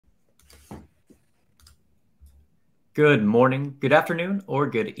Good morning, good afternoon, or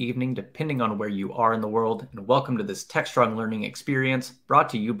good evening, depending on where you are in the world, and welcome to this Techstrong Learning experience brought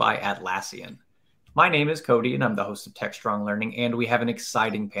to you by Atlassian. My name is Cody, and I'm the host of Techstrong Learning, and we have an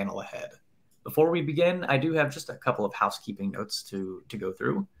exciting panel ahead. Before we begin, I do have just a couple of housekeeping notes to go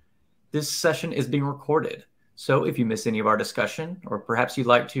through. This session is being recorded, so if you miss any of our discussion, or perhaps you'd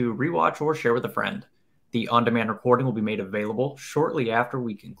like to rewatch or share with a friend, the on-demand recording will be made available shortly after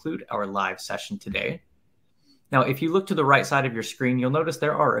we conclude our live session today. Now, if you look to the right side of your screen, you'll notice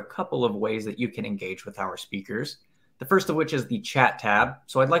there are a couple of ways that you can engage with our speakers. The first of which is the chat tab.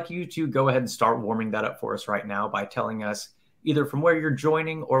 So I'd like you to go ahead and start warming that up for us right now by telling us either from where you're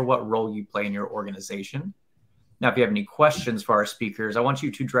joining or what role you play in your organization. Now, if you have any questions for our speakers, I want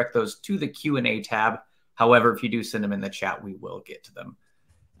you to direct those to the Q&A tab. However, if you do send them in the chat, we will get to them.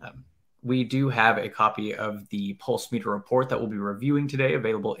 We do have a copy of the PulseMeter report that we'll be reviewing today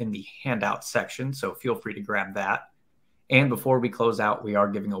available in the handout section, so feel free to grab that. And before we close out, we are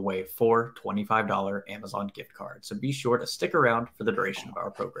giving away 4 $25 Amazon gift cards, so be sure to stick around for the duration of our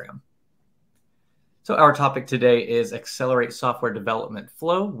program. So our topic today is Accelerate Software Development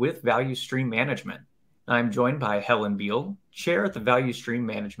Flow with Value Stream Management. I'm joined by Helen Beal, Chair at the Value Stream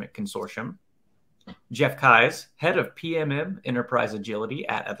Management Consortium, Jeff Keyes, Head of PMM Enterprise Agility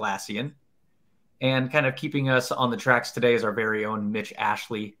at Atlassian, and kind of keeping us on the tracks today is our very own Mitch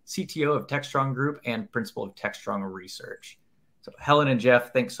Ashley, CTO of Techstrong Group and Principal of Techstrong Research. So Helen and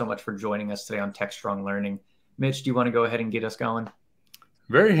Jeff, thanks so much for joining us today on Techstrong Learning. Mitch, do you want to go ahead and get us going?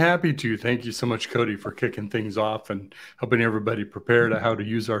 Very happy to. Thank you so much, Cody, for kicking things off and helping everybody prepare to how to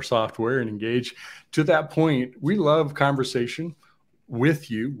use our software and engage. To that point, we love conversation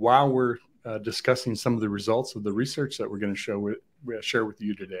with you while we're discussing some of the results of the research that we're going to share with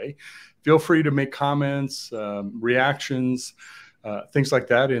you today. Feel free to make comments, reactions, things like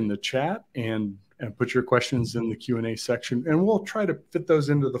that in the chat, and put your questions in the Q&A section. And we'll try to fit those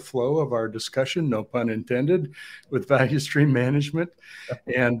into the flow of our discussion, no pun intended, with value stream management.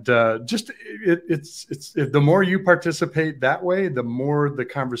 And the more you participate that way, the more the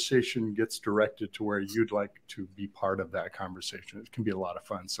conversation gets directed to where you'd like to be part of that conversation. It can be a lot of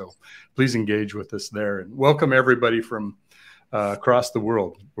fun. So please engage with us there. And welcome everybody from across the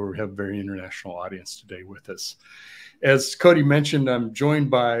world, where we have a very international audience today with us. As Cody mentioned, I'm joined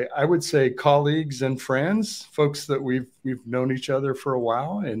by, I would say, colleagues and friends, folks that we've known each other for a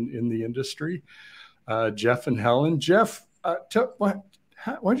while in the industry, Jeff and Helen. Jeff, why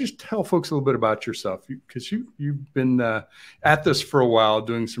don't you just tell folks a little bit about yourself? Because you've been at this for a while,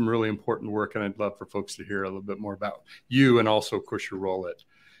 doing some really important work, and I'd love for folks to hear a little bit more about you and also, of course, your role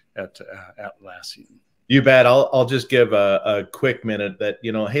at Atlassian. You bet. I'll just give a quick minute that,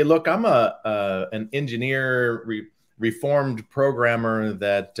 hey, look, I'm an engineer, reformed programmer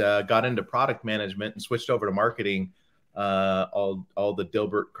that got into product management and switched over to marketing, all the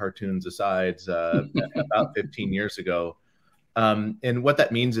Dilbert cartoons aside, about 15 years ago. And what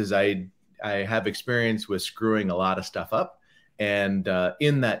that means is I have experience with screwing a lot of stuff up. And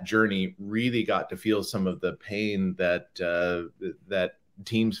in that journey, really got to feel some of the pain that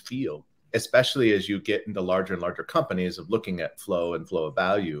teams feel, especially as you get into larger and larger companies of looking at flow and flow of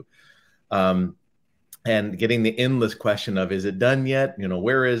value. And getting the endless question of, is it done yet?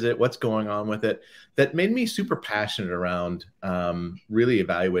 Where is it? What's going on with it? That made me super passionate around really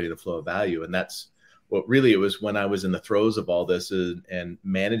evaluating the flow of value. And that's what really, it was when I was in the throes of all this and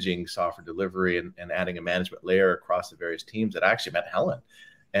managing software delivery and adding a management layer across the various teams that I actually met Helen.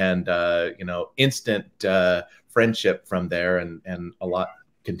 And, instant friendship from there, and a lot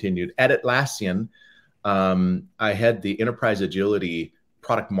continued. At Atlassian, I had the enterprise agility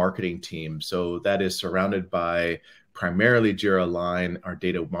product marketing team. So that is surrounded by primarily Jira Align, our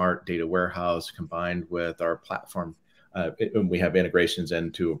data mart, data warehouse, combined with our platform. We have integrations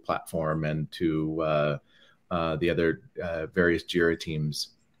into a platform and to the other various Jira teams.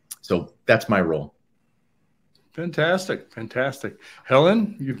 So that's my role. Fantastic. Fantastic.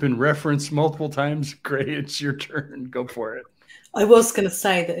 Helen, you've been referenced multiple times. Great. It's your turn. Go for it. I was going to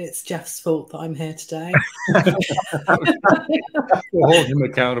say that it's Jeff's fault that I'm here today. We'll hold him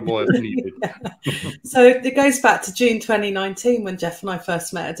accountable if needed. Yeah. So it goes back to June 2019 when Jeff and I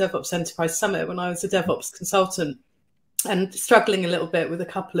first met at DevOps Enterprise Summit when I was a DevOps consultant and struggling a little bit with a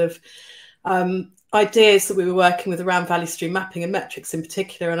couple of ideas that we were working with around value stream mapping and metrics in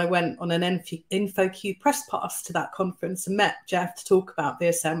particular. And I went on an InfoQ press pass to that conference and met Jeff to talk about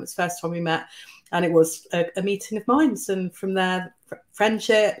VSM. It was the first time we met. And it was a meeting of minds. And from there,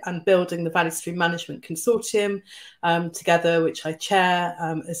 friendship and building the Value Stream Management Consortium together, which I chair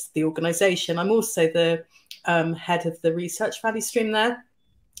as the organization. I'm also the head of the research value stream there.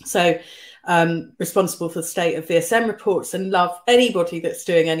 So responsible for the state of VSM reports, and love anybody that's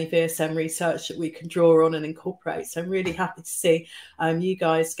doing any VSM research that we can draw on and incorporate. So I'm really happy to see you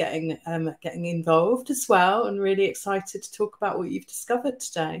guys getting involved as well, and really excited to talk about what you've discovered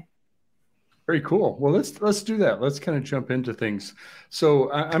today. Very cool. Well, let's do that. Let's kind of jump into things.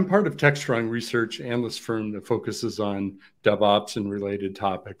 So I'm part of Techstrong Research, analyst firm that focuses on DevOps and related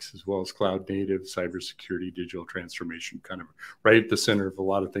topics, as well as cloud native, cybersecurity, digital transformation, kind of right at the center of a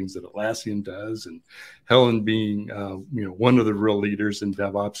lot of things that Atlassian does. And Helen being, one of the real leaders in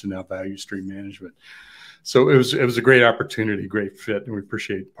DevOps and now value stream management. So it was a great opportunity, great fit, and we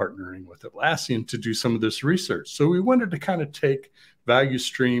appreciate partnering with Atlassian to do some of this research. So we wanted to kind of take value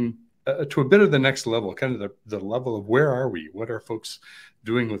stream to a bit of the next level, kind of the level of where are we? What are folks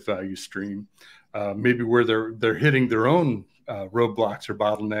doing with value stream? Maybe where they're hitting their own roadblocks or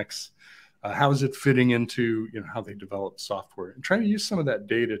bottlenecks. How is it fitting into how they develop software? And trying to use some of that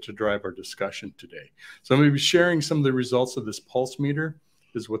data to drive our discussion today. So I'm going to be sharing some of the results of this PulseMeter,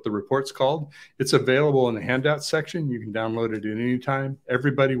 is what the report's called. It's available in the handout section. You can download it at any time.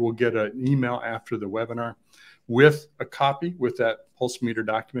 Everybody will get an email after the webinar with a copy with that PulseMeter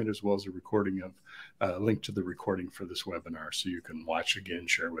document, as well as a recording of link to the recording for this webinar, so you can watch again,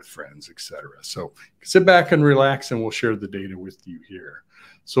 share with friends, etc. So sit back and relax, and we'll share the data with you here.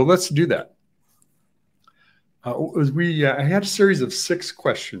 So let's do that. I had a series of 6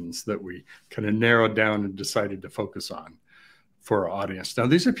 questions that we kind of narrowed down and decided to focus on for our audience. Now,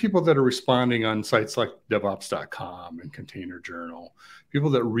 these are people that are responding on sites like DevOps.com and Container Journal,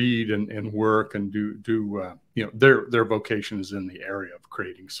 people that read and work and their vocation is in the area of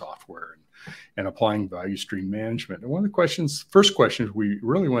creating software and applying value stream management. And one of the first questions we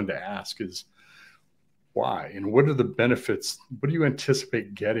really wanted to ask is why, and what are the benefits? What do you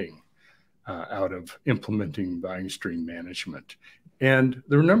anticipate getting out of implementing value stream management? And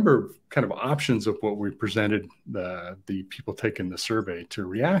there are a number of kind of options of what we presented the people taking the survey to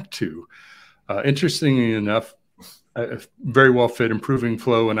react to. Interestingly enough, very well fit, improving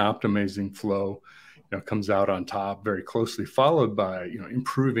flow and optimizing flow comes out on top, very closely followed by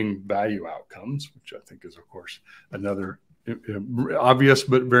improving value outcomes, which I think is, of course, another obvious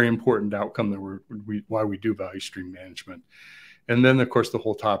but very important outcome that why we do value stream management. And then, of course, the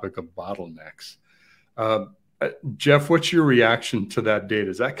whole topic of bottlenecks. Jeff, what's your reaction to that data?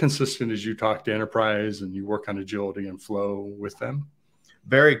 Is that consistent as you talk to enterprise and you work on agility and flow with them?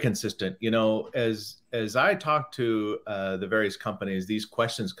 Very consistent. As I talk to the various companies, these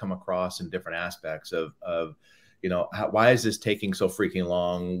questions come across in different aspects of why is this taking so freaking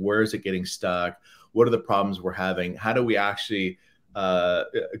long? Where is it getting stuck? What are the problems we're having? How do we actually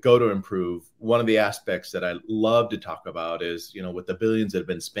go to improve? One of the aspects that I love to talk about is, with the billions that have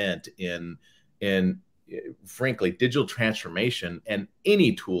been spent in frankly, digital transformation and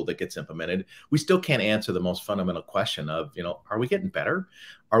any tool that gets implemented, we still can't answer the most fundamental question of, are we getting better?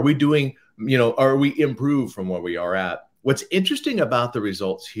 Are we doing, are we improved from where we are at? What's interesting about the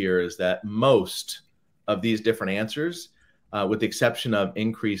results here is that most of these different answers, with the exception of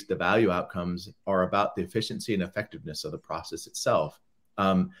increased the value outcomes, are about the efficiency and effectiveness of the process itself.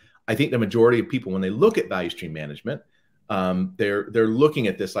 I think the majority of people, when they look at value stream management, they're looking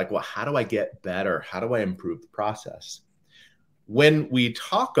at this like, well, how do I get better? How do I improve the process? When we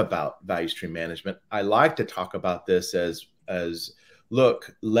talk about value stream management, I like to talk about this as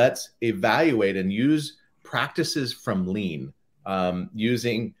look, let's evaluate and use practices from lean,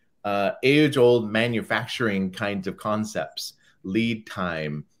 using age-old manufacturing kinds of concepts, lead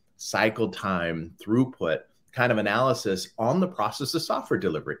time, cycle time, throughput, kind of analysis on the process of software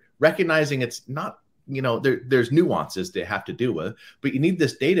delivery, recognizing it's not, there's nuances they have to deal with, but you need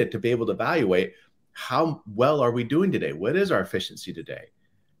this data to be able to evaluate how well are we doing today? What is our efficiency today?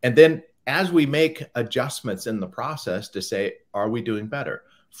 And then as we make adjustments in the process to say, are we doing better?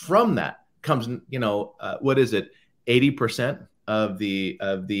 From that comes, what is it? 80% of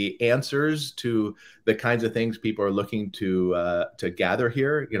the answers to the kinds of things people are looking to gather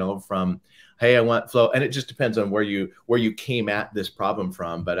here, from, hey, I want flow. And it just depends on where you came at this problem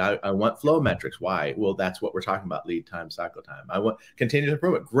from. But I want flow metrics. Why? Well, that's what we're talking about: lead time, cycle time. I want continuous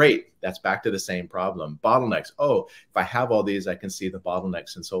improvement. Great. That's back to the same problem. Bottlenecks. Oh, if I have all these, I can see the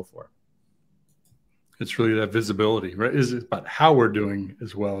bottlenecks and so forth. It's really that visibility, right? Is it about how we're doing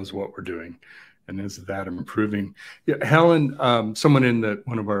as well as what we're doing? And is that improving? Yeah, Helen, someone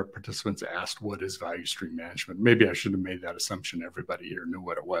one of our participants asked, what is value stream management? Maybe I should have made that assumption. Everybody here knew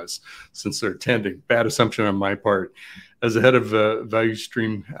what it was since they're attending. Bad assumption on my part. As the head of value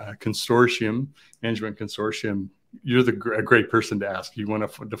stream management consortium, you're a great person to ask. You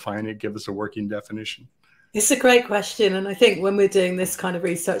want to define it, give us a working definition? It's a great question. And I think when we're doing this kind of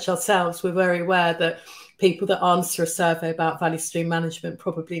research ourselves, we're very aware that people that answer a survey about value stream management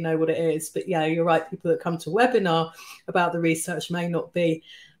probably know what it is. But yeah, you're right. People that come to a webinar about the research may not be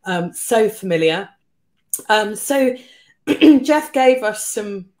so familiar. So Jeff gave us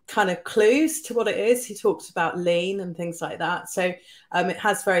some kind of clues to what it is. He talked about lean and things like that. So it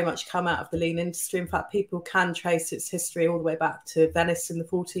has very much come out of the lean industry. In fact, people can trace its history all the way back to Venice in the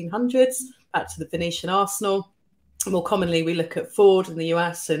 1400s, back to the Venetian arsenal. More commonly, we look at Ford in the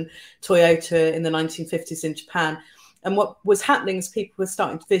US and Toyota in the 1950s in Japan. And what was happening is people were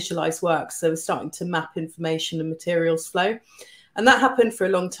starting to visualize work. So they were starting to map information and materials flow. And that happened for a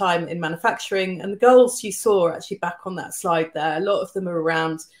long time in manufacturing. And the goals you saw are actually back on that slide there. A lot of them are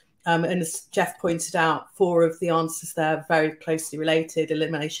around, and as Jeff pointed out, 4 of the answers there are very closely related: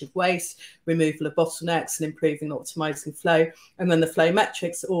 elimination of waste, removal of bottlenecks, and improving and optimizing flow. And then the flow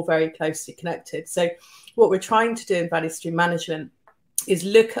metrics are all very closely connected. So what we're trying to do in value stream management is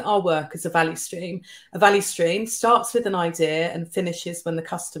look at our work as a value stream. A value stream starts with an idea and finishes when the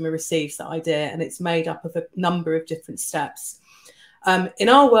customer receives that idea. And it's made up of a number of different steps. In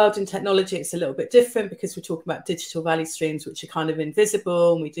our world in technology, it's a little bit different because we're talking about digital value streams, which are kind of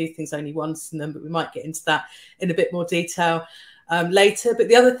invisible, and we do things only once in them, but we might get into that in a bit more detail later. But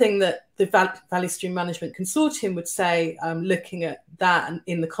the other thing that the Value Stream Management Consortium would say, looking at that and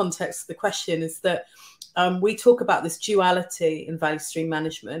in the context of the question, is that we talk about this duality in value stream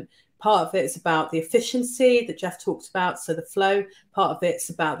management. Part of it is about the efficiency that Jeff talked about, so the flow. Part of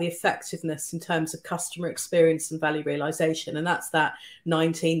it's about the effectiveness in terms of customer experience and value realization, and that's that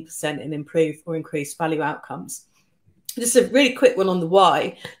 19% in improved or increased value outcomes. Just a really quick one on the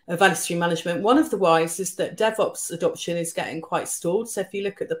why of value stream management. One of the whys is that DevOps adoption is getting quite stalled. So if you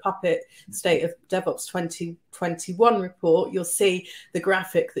look at the Puppet State of DevOps 2021 report, you'll see the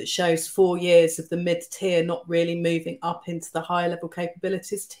graphic that shows 4 years of the mid-tier not really moving up into the higher level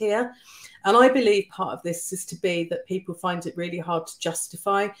capabilities tier. And I believe part of this is to be that people find it really hard to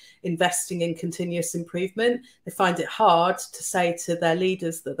justify investing in continuous improvement. They find it hard to say to their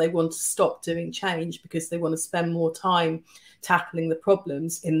leaders that they want to stop doing change because they want to spend more time tackling the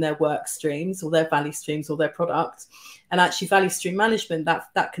problems in their work streams or their value streams or their product. And actually value stream management,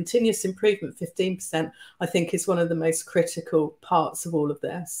 that continuous improvement, 15%, I think is one of the most critical parts of all of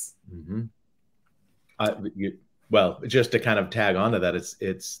this. Mm-hmm. Well, just to kind of tag onto that,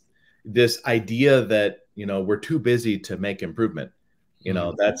 it's this idea that, you know, we're too busy to make improvement. You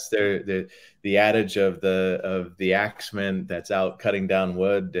know, that's the adage of the axeman that's out cutting down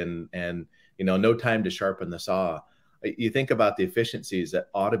wood and you know, no time to sharpen the saw. You think about the efficiencies that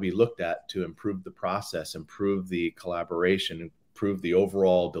ought to be looked at to improve the process, improve the collaboration, improve the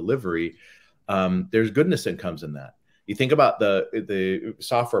overall delivery. There's goodness that comes in that. You think about the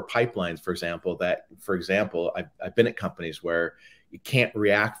software pipelines, for example, I've been at companies where you can't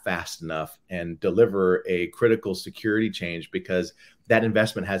react fast enough and deliver a critical security change because that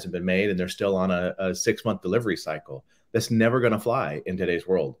investment hasn't been made and they're still on a 6-month delivery cycle. That's never going to fly in today's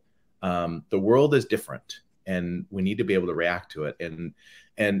world. The world is different and we need to be able to react to it.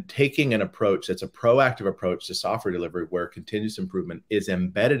 And taking an approach that's a proactive approach to software delivery where continuous improvement is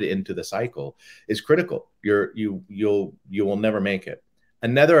embedded into the cycle is critical. You will never make it.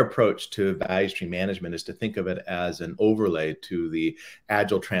 Another approach to value stream management is to think of it as an overlay to the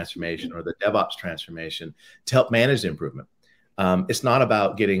agile transformation or the DevOps transformation to help manage the improvement. It's not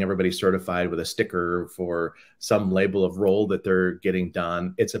about getting everybody certified with a sticker for some label of role that they're getting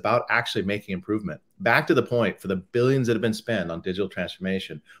done. It's about actually making improvement. Back to the point, for the billions that have been spent on digital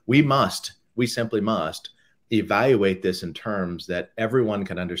transformation, we simply must evaluate this in terms that everyone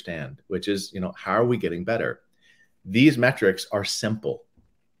can understand, which is, you know, how are we getting better? These metrics are simple.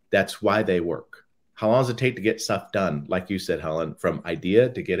 That's why they work. How long does it take to get stuff done? Like you said, Helen, from idea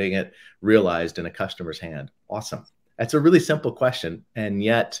to getting it realized in a customer's hand. Awesome. That's a really simple question and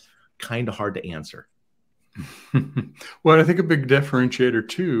yet kind of hard to answer. Well, I think a big differentiator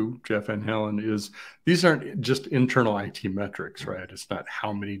too, Jeff and Helen, is these aren't just internal IT metrics, right? It's not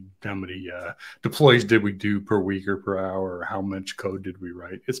how many deploys did we do per week or per hour, or how much code did we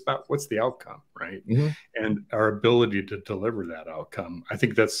write. It's about what's the outcome, right? Mm-hmm. And our ability to deliver that outcome. I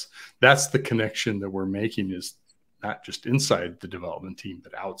think that's the connection that we're making, is not just inside the development team,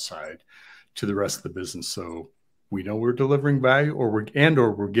 but outside to the rest of the business. So we know we're delivering value, or we're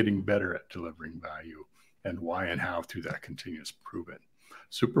getting better at delivering value. And why and how through that continuous improvement.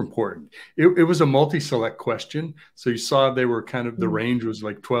 Super important. It was a multi-select question. So you saw they were kind of, the range was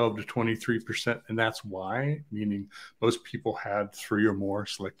like 12 to 23%. And that's why, meaning most people had 3 or more,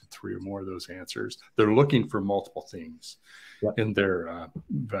 selected 3 or more of those answers. They're looking for multiple things in their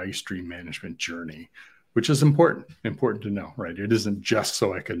value stream management journey. which is important to know, right? It isn't just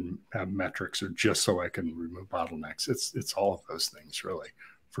so I can have metrics or just so I can remove bottlenecks. It's all of those things, really,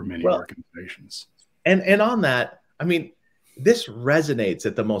 for many organizations. And on that, I mean, this resonates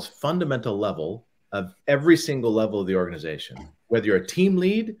at the most fundamental level of every single level of the organization, whether you're a team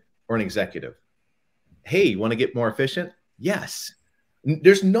lead or an executive. Hey, you want to get more efficient? Yes.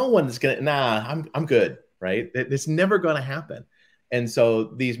 There's no one that's going to, nah, I'm good, right? It's never going to happen. And so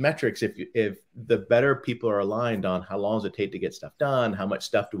these metrics, if the better people are aligned on how long does it take to get stuff done, how much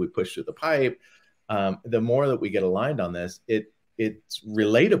stuff do we push through the pipe, the more that we get aligned on this, it's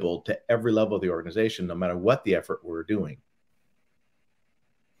relatable to every level of the organization, no matter what the effort we're doing.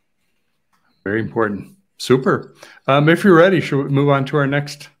 Very important. Super. If you're ready, should we move on to our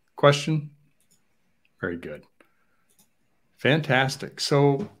next question? Very good. Fantastic.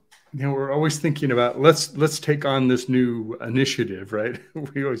 So, we're always thinking about let's take on this new initiative, right?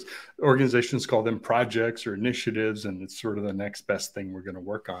 Organizations call them projects or initiatives, and it's sort of the next best thing we're going to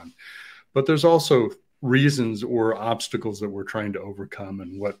work on. But there's also reasons or obstacles that we're trying to overcome,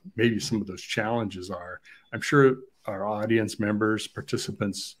 and what maybe some of those challenges are. I'm sure our audience members,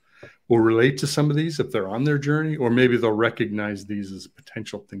 participants will relate to some of these if they're on their journey, or maybe they'll recognize these as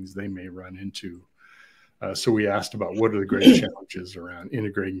potential things they may run into. So we asked about what are the greatest challenges around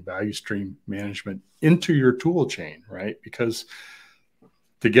integrating value stream management into your tool chain, right? Because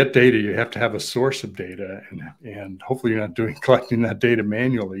to get data, you have to have a source of data, and hopefully you're not collecting that data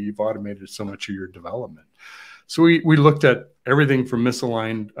manually. You've automated so much of your development. So we looked at everything from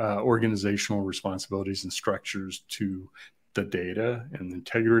misaligned organizational responsibilities and structures to the data and the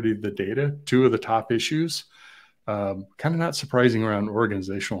integrity of the data. Two of the top issues, kind of not surprising, around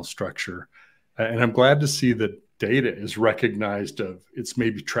organizational structure. And I'm glad to see that data is recognized of it's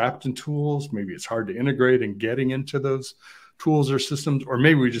maybe trapped in tools, maybe it's hard to integrate and getting into those tools or systems, or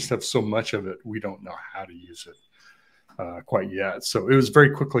maybe we just have so much of it we don't know how to use it quite yet. So it was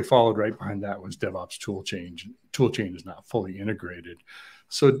very quickly followed right behind that was DevOps tool chain. Tool chain is not fully integrated.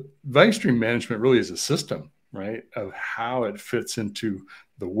 So value stream management really is a system, right, of how it fits into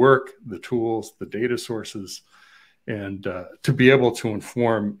the work, the tools, the data sources, and to be able to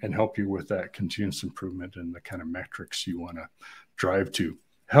inform and help you with that continuous improvement and the kind of metrics you want to drive to.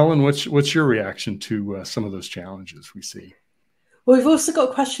 Helen, what's your reaction to some of those challenges we see? Well, we've also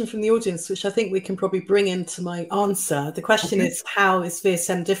got a question from the audience, which I think we can probably bring into my answer. The question is, how is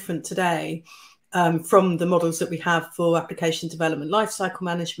VSM different today from the models that we have for application development, lifecycle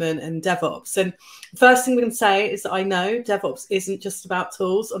management, and DevOps? And the first thing we can say is that I know DevOps isn't just about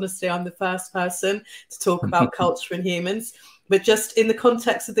tools. Honestly, I'm the first person to talk about culture and humans. But just in the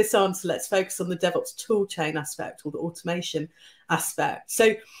context of this answer, let's focus on the DevOps tool chain aspect, or the automation aspect.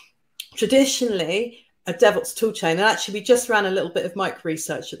 So traditionally, a DevOps tool chain, and actually we just ran a little bit of micro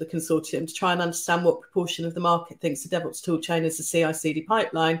research at the consortium to try and understand what proportion of the market thinks the DevOps tool chain is a CI/CD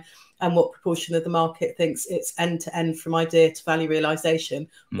pipeline, and what proportion of the market thinks it's end-to-end from idea to value realization,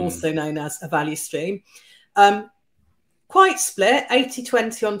 also known as a value stream. Quite split,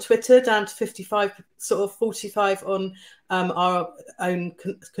 80-20 on Twitter, down to 55, sort of 45 on our own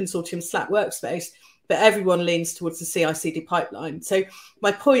consortium Slack workspace, but everyone leans towards the CI/CD pipeline. So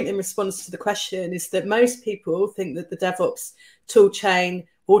my point in response to the question is that most people think that the DevOps tool chain,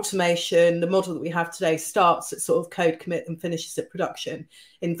 automation, the model that we have today, starts at sort of code commit and finishes at production.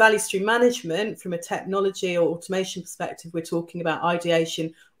 In value stream management, from a technology or automation perspective, we're talking about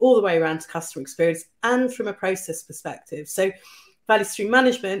ideation all the way around to customer experience, and from a process perspective. So value stream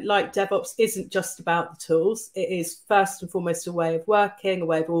management, like DevOps, isn't just about the tools. It is first and foremost a way of working, a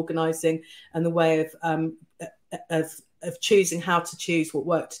way of organizing, and the way of choosing how to choose what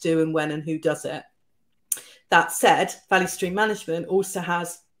work to do and when and who does it. That said, value stream management also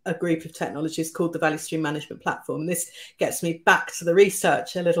has a group of technologies called the Value Stream Management Platform. This gets me back to the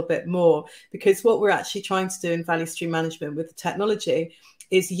research a little bit more, because what we're actually trying to do in value stream management with the technology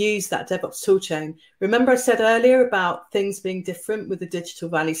is use that DevOps toolchain. Remember I said earlier about things being different with the digital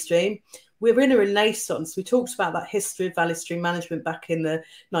value stream? We're in a renaissance. We talked about that history of value stream management back in the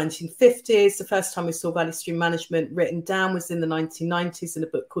 1950s. The first time we saw value stream management written down was in the 1990s in a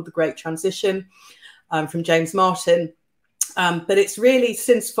book called The Great Transition from James Martin. But it's really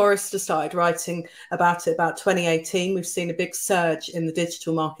since Forrester started writing about it about 2018, we've seen a big surge in the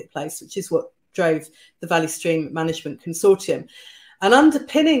digital marketplace, which is what drove the Value Stream Management Consortium. And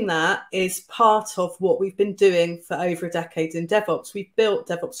underpinning that is part of what we've been doing for over a decade in DevOps. We've built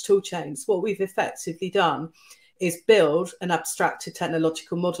DevOps toolchains. What we've effectively done is build an abstracted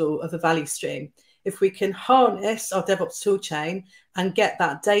technological model of a value stream. If we can harness our DevOps toolchain and get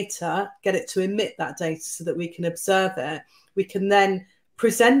that data, get it to emit that data so that we can observe it, we can then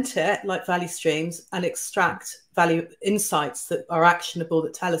present it like value streams, and extract value insights that are actionable,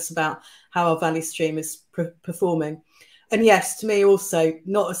 that tell us about how our value stream is performing. And yes, to me also,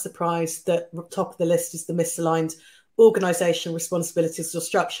 not a surprise that top of the list is the misaligned organizational responsibilities or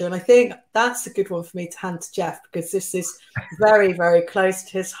structure. And I think that's a good one for me to hand to Jeff, because this is very, very close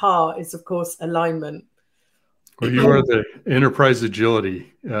to his heart, is of course alignment. Well, you are the enterprise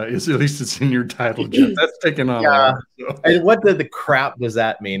agility. At least it's in your title, Jeff. That's taken on. Yeah. So. And what the crap does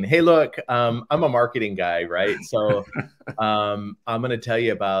that mean? Hey, look, I'm a marketing guy, right? So I'm going to tell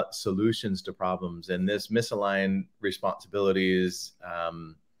you about solutions to problems, and this misaligned responsibilities,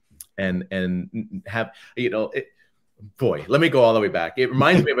 and have, you know, boy, let me go all the way back. It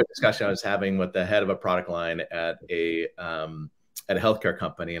reminds me of a discussion I was having with the head of a product line at a healthcare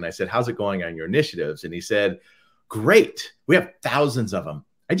company, and I said, "How's it going on your initiatives?" And he said, "Great. We have thousands of them.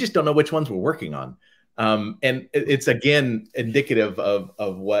 I just don't know which ones we're working on." And it's, again, indicative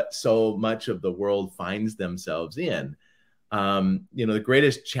of what so much of the world finds themselves in. You know, the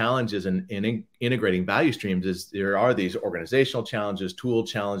greatest challenges in integrating value streams is there are these organizational challenges, tool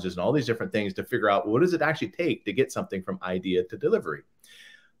challenges, and all these different things to figure out what does it actually take to get something from idea to delivery.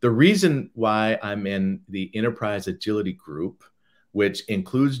 The reason why I'm in the enterprise agility group, which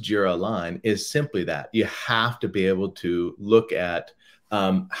includes Jira Align, is simply that you have to be able to look at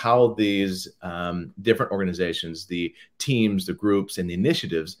how these different organizations, the teams, the groups, and the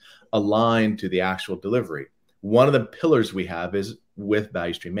initiatives align to the actual delivery. One of the pillars we have is with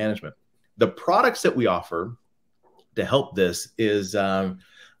value stream management. The products that we offer to help this is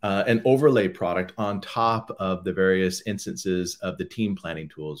an overlay product on top of the various instances of the team planning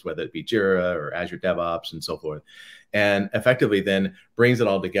tools, whether it be Jira or Azure DevOps and so forth, and effectively then brings it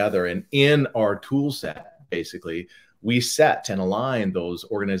all together. And in our tool set, basically, we set and align those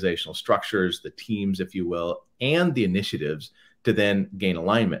organizational structures, the teams, if you will, and the initiatives to then gain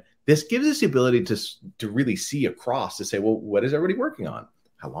alignment. This gives us the ability to really see across, to say, well, what is everybody working on?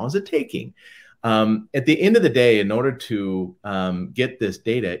 How long is it taking? At the end of the day, in order to get this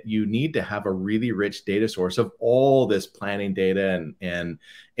data, you need to have a really rich data source of all this planning data and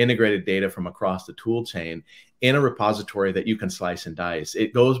integrated data from across the tool chain in a repository that you can slice and dice.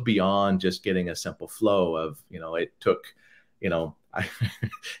 It goes beyond just getting a simple flow of, you know, it took, you know,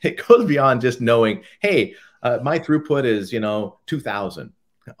 it goes beyond just knowing, hey, my throughput is, you know, 2,000.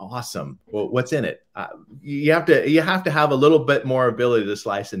 Awesome. Well, what's in it? You have to have a little bit more ability to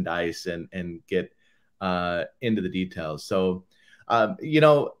slice and dice and get into the details. So, you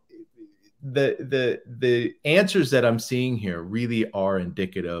know, the answers that I'm seeing here really are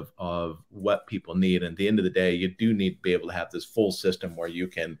indicative of what people need. And at the end of the day, you do need to be able to have this full system where you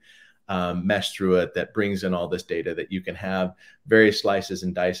can mesh through it, that brings in all this data, that you can have various slices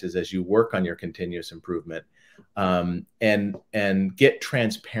and dices as you work on your continuous improvement. And get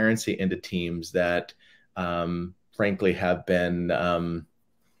transparency into teams that, frankly, have been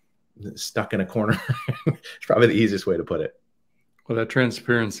stuck in a corner. It's probably the easiest way to put it. Well, that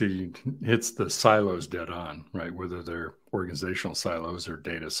transparency hits the silos dead on, right? Whether they're organizational silos or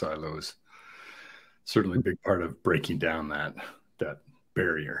data silos, certainly a big part of breaking down that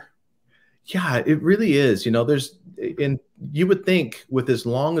barrier. Yeah, it really is. You know, and you would think with as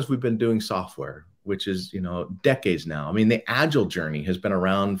long as we've been doing software, which is, you know, decades now. I mean, the Agile journey has been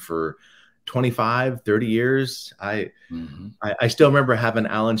around for 25, 30 years. I still remember having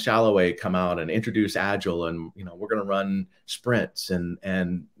Alan Shalloway come out and introduce Agile, and, you know, we're going to run sprints. And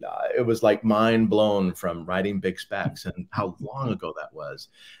it was like mind blown from writing big specs and how long ago that was.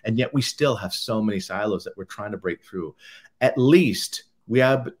 And yet we still have so many silos that we're trying to break through. At least we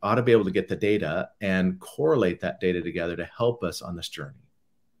ought to be able to get the data and correlate that data together to help us on this journey.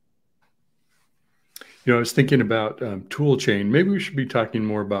 You know, I was thinking about tool chain. Maybe we should be talking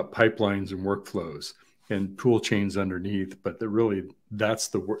more about pipelines and workflows and tool chains underneath, but that's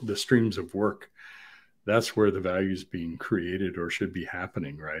the streams of work. That's where the value is being created or should be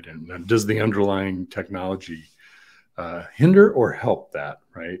happening, right? And does the underlying technology hinder or help that,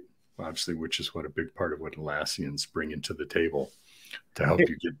 right? Obviously, which is what a big part of what Atlassian's bringing to the table to help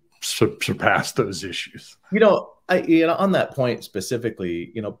you get surpass those issues. You know, on that point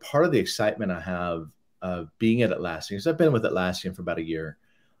specifically, you know, part of the excitement I have being at Atlassian, because I've been with Atlassian for about a year,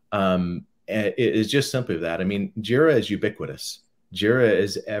 it is just simply that. I mean, Jira is ubiquitous. Jira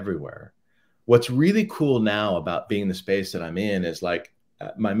is everywhere. What's really cool now about being the space that I'm in is, like,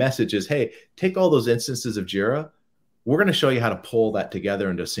 my message is, hey, take all those instances of Jira. We're going to show you how to pull that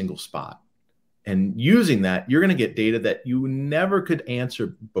together into a single spot. And using that, you're going to get data that you never could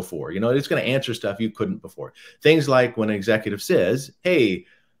answer before. You know, it's going to answer stuff you couldn't before. Things like when an executive says, hey,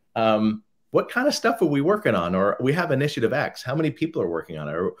 what kind of stuff are we working on? Or we have initiative X, how many people are working on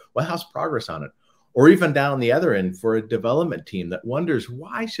it? Or how's progress on it? Or even down the other end for a development team that wonders,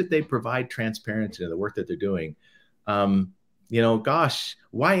 why should they provide transparency to the work that they're doing? You know, gosh,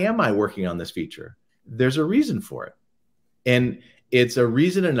 why am I working on this feature? There's a reason for it. And it's a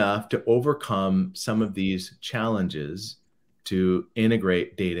reason enough to overcome some of these challenges to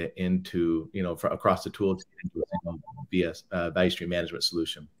integrate data into, you know, across the tool into a single value stream management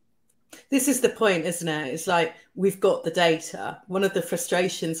solution. This is the point, isn't it? It's like, we've got the data. One of the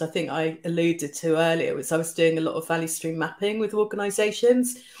frustrations I think I alluded to earlier was I was doing a lot of value stream mapping with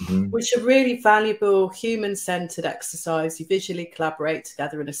organizations, which are really valuable, human-centered exercise. You visually collaborate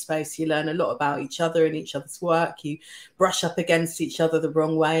together in a space. You learn a lot about each other and each other's work. You brush up against each other the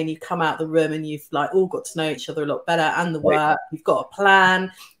wrong way, and you come out the room and you've like all got to know each other a lot better and the work. You've got a plan.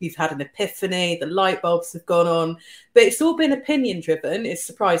 You've had an epiphany. The light bulbs have gone on. But it's all been opinion-driven. It's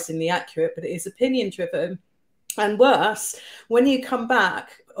surprisingly accurate, but it is opinion-driven. And worse, when you come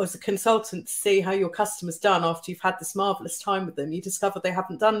back as a consultant to see how your customer's done after you've had this marvelous time with them, you discover they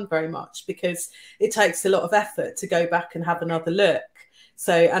haven't done very much, because it takes a lot of effort to go back and have another look.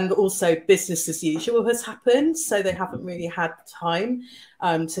 So, and also business as usual has happened. So they haven't really had time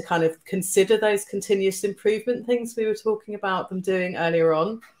to kind of consider those continuous improvement things we were talking about them doing earlier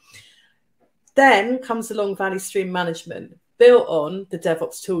on. Then comes along value stream management, built on the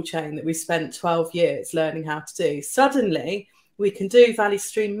DevOps tool chain that we spent 12 years learning how to do. Suddenly, we can do value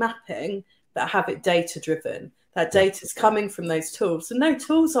stream mapping, but have it data-driven. That data is coming from those tools. And no,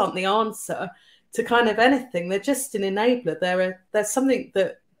 tools aren't the answer to kind of anything. They're just an enabler. They're something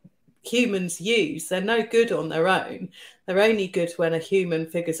that humans use. They're no good on their own. They're only good when a human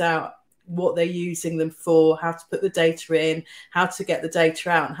figures out what they're using them for, how to put the data in, how to get the data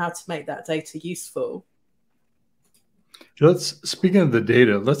out, and how to make that data useful. Speaking of the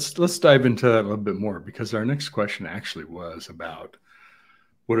data, let's dive into that a little bit more, because our next question actually was about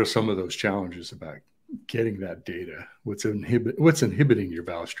what are some of those challenges about getting that data? What's inhibiting your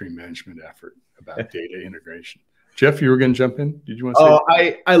value stream management effort about data integration? Jeff, you were going to jump in. Did you want to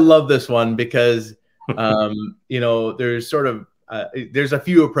say? I love this one because you know, there's sort of there's a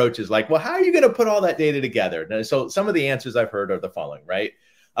few approaches like, well, how are you going to put all that data together? Now, so some of the answers I've heard are the following, right?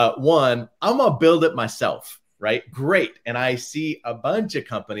 One, I'm going to build it myself. Right? Great. And I see a bunch of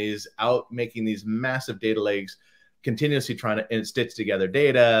companies out making these massive data lakes, continuously trying to stitch together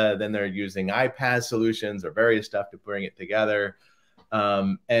data. Then they're using iPaaS solutions or various stuff to bring it together,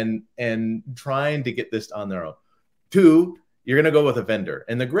 and trying to get this on their own. Two, you're going to go with a vendor.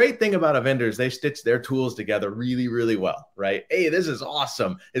 And the great thing about a vendor is they stitch their tools together really, really well, right? Hey, this is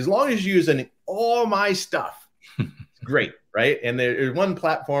awesome. As long as you're using all my stuff, it's great, right? And there's one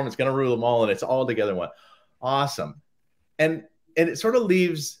platform, it's going to rule them all, and it's all together in one. Awesome. And it sort of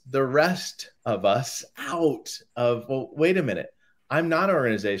leaves the rest of us out of, well, wait a minute. I'm not an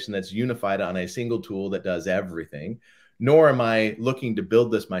organization that's unified on a single tool that does everything, nor am I looking to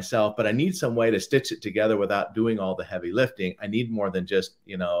build this myself, but I need some way to stitch it together without doing all the heavy lifting. I need more than just,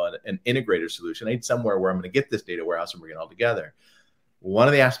 you know, an integrator solution. I need somewhere where I'm going to get this data warehouse and bring it all together. One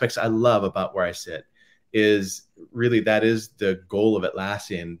of the aspects I love about where I sit is really that is the goal of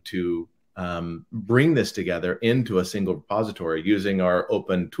Atlassian, to bring this together into a single repository using our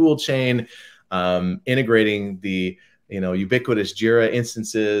open tool chain, integrating the, you know, ubiquitous Jira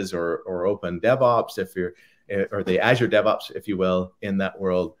instances or open DevOps, if you're, or the Azure DevOps, if you will, in that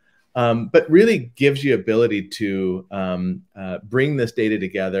world. But really gives you ability to bring this data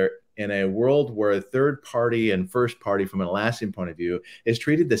together in a world where a third party and first party from an Atlassian point of view is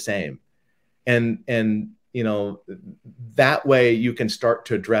treated the same. And you know, that way you can start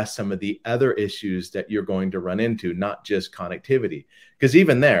to address some of the other issues that you're going to run into, not just connectivity. Because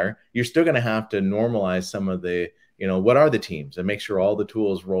even there, you're still going to have to normalize some of the, you know, what are the teams, and make sure all the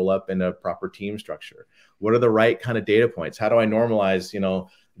tools roll up in a proper team structure. What are the right kind of data points? How do I normalize, you know,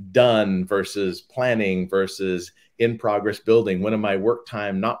 done versus planning versus in progress building? When am I work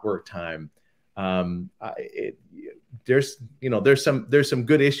time, not work time? There's some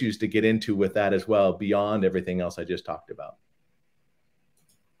good issues to get into with that as well, beyond everything else I just talked about.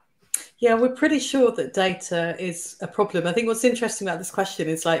 Yeah, we're pretty sure that data is a problem. I think what's interesting about this question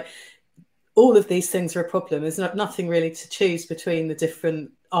is like all of these things are a problem. There's nothing really to choose between the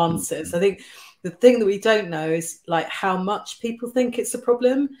different answers. I think the thing that we don't know is like how much people think it's a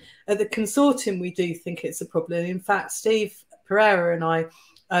problem. At the consortium, we do think it's a problem. In fact, Steve Pereira and I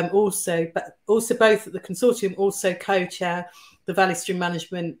also both at the consortium also co-chair the Value Stream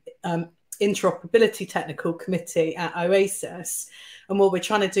Management Interoperability Technical Committee at Oasis. And what we're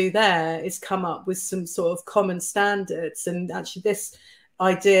trying to do there is come up with some sort of common standards. And actually this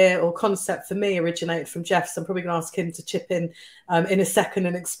idea or concept for me originated from Jeff, so I'm probably going to ask him to chip in a second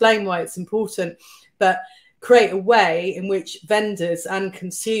and explain why it's important. But create a way in which vendors and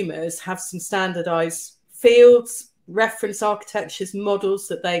consumers have some standardized fields, reference architectures, models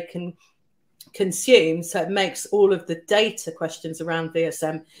that they can consume, so it makes all of the data questions around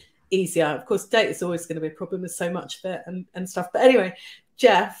VSM easier. Of course, data is always going to be a problem with so much of it and stuff. But anyway,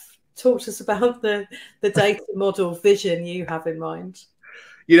 Jeff, talk to us about the data model vision you have in mind.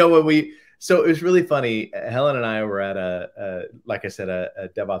 You know, so it was really funny. Helen and I were at like I said, a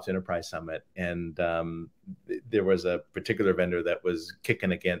DevOps Enterprise Summit, and there was a particular vendor that was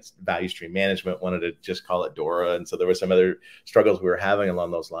kicking against value stream management, wanted to just call it DORA. And so there were some other struggles we were having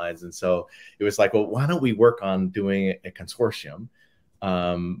along those lines. And so it was like, well, why don't we work on doing a consortium?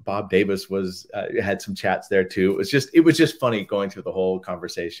 Bob Davis had some chats there too. It was just funny going through the whole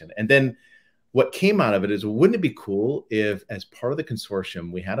conversation. And then what came out of it is, wouldn't it be cool if, as part of the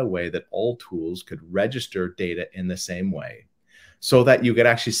consortium, we had a way that all tools could register data in the same way, so that you could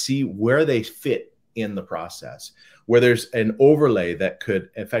actually see where they fit in the process, where there's an overlay that could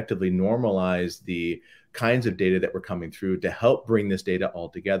effectively normalize the kinds of data that were coming through to help bring this data all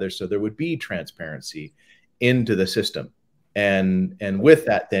together, so there would be transparency into the system. And with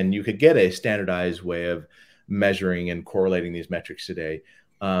that, then you could get a standardized way of measuring and correlating these metrics today.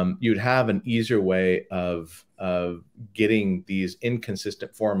 You'd have an easier way of getting these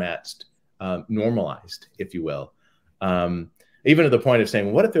inconsistent formats normalized, if you will. Even to the point of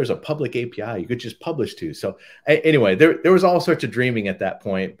saying, what if there's a public API you could just publish to? So anyway, there was all sorts of dreaming at that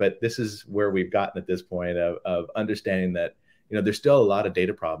point, but this is where we've gotten at this point of understanding that, you know, there's still a lot of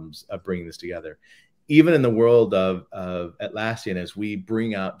data problems of bringing this together. Even in the world of Atlassian, as we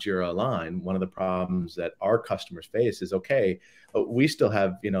bring out Jira Align, one of the problems that our customers face is, okay, we still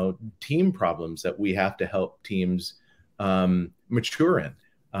have, you know, team problems that we have to help teams mature in.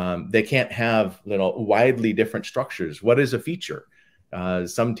 They can't have, you know, widely different structures. What is a feature?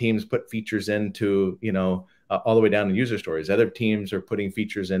 Some teams put features into, you know, all the way down to user stories. Other teams are putting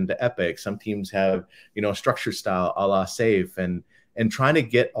features into Epic. Some teams have, you know, structure style a la Safe, and trying to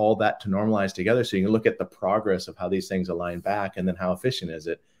get all that to normalize together so you can look at the progress of how these things align back, and then how efficient is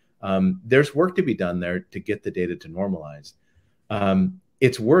it. There's work to be done there to get the data to normalize.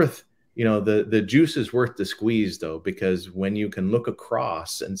 It's worth, you know, the juice is worth the squeeze, though, because when you can look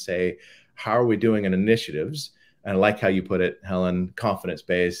across and say, how are we doing in initiatives? And I like how you put it, Helen, confidence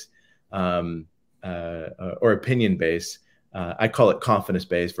base or opinion base. I call it confidence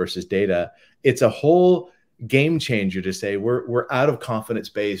base versus data. It's a whole game changer to say we're out of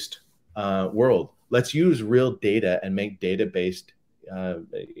confidence-based world. Let's use real data and make data-based,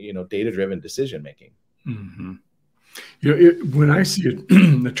 you know, data-driven decision making. Mm-hmm. You know, when I see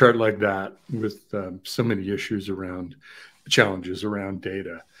a chart like that with so many issues around challenges around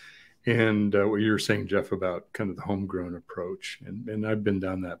data, and what you were saying, Jeff, about kind of the homegrown approach, and I've been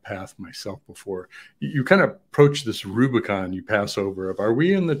down that path myself before. You kind of approach this Rubicon you pass over of, are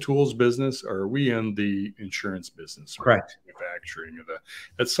we in the tools business or are we in the insurance business? Correct. Manufacturing.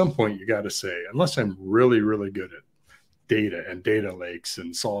 At some point, you got to say, unless I'm really, really good at data and data lakes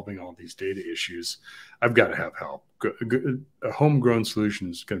and solving all these data issues, I've got to have help. A homegrown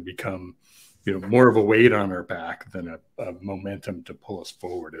solution is going to become, you know, more of a weight on our back than a momentum to pull us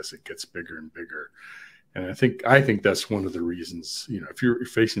forward as it gets bigger and bigger. And I think that's one of the reasons, you know, if you're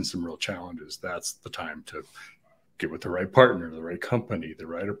facing some real challenges, that's the time to get with the right partner, the right company, the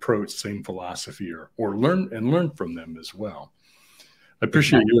right approach, same philosophy, or learn from them as well. I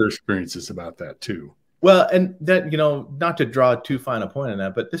appreciate your experiences about that too. Well, and that, you know, not to draw too fine a point on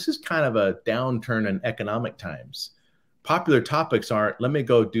that, but this is kind of a downturn in economic times. Popular topics aren't, let me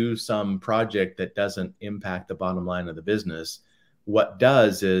go do some project that doesn't impact the bottom line of the business. What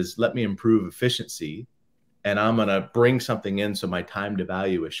does is, let me improve efficiency, and I'm going to bring something in so my time to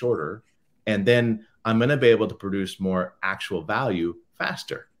value is shorter. And then I'm going to be able to produce more actual value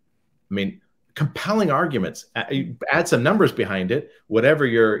faster. I mean, compelling arguments, add some numbers behind it, whatever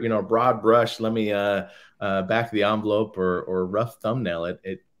your, you know, broad brush, let me back the envelope or rough thumbnail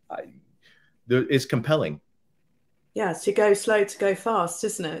it's compelling. Yeah, to go slow to go fast,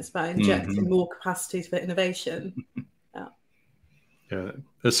 isn't it? It's about injecting more capacity for innovation. Yeah,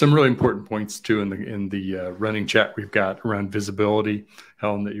 there's some really important points too in the running chat we've got around visibility,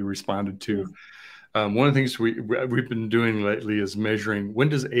 Helen, that you responded to. One of the things we've been doing lately is measuring when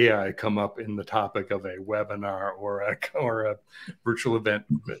does AI come up in the topic of a webinar or a virtual event.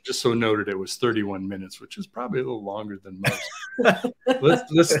 But just so noted, it was 31 minutes, which is probably a little longer than most.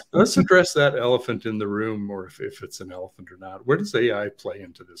 let's address that elephant in the room, or if it's an elephant or not. Where does AI play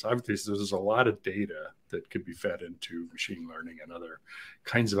into this? Obviously, there's a lot of data that could be fed into machine learning and other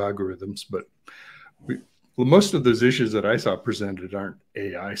kinds of algorithms, but most of those issues that I saw presented aren't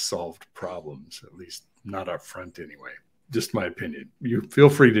AI solved problems, at least not up front anyway. Just my opinion. You feel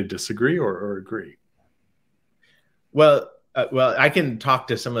free to disagree or agree. Well, I can talk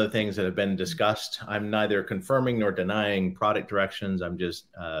to some of the things that have been discussed. I'm neither confirming nor denying product directions. I'm just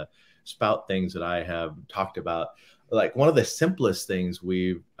spout things that I have talked about. Like one of the simplest things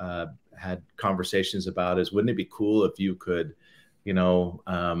we've had conversations about is, wouldn't it be cool if you could,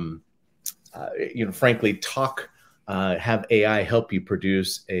 frankly, have AI help you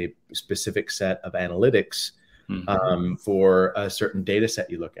produce a specific set of analytics for a certain data set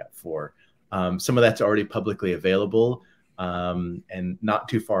you look at for. Some of that's already publicly available and not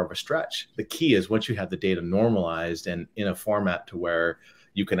too far of a stretch. The key is once you have the data normalized and in a format to where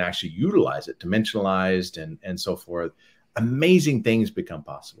you can actually utilize it, dimensionalized and so forth, amazing things become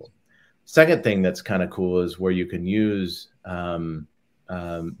possible. Second thing that's kind of cool is where you can use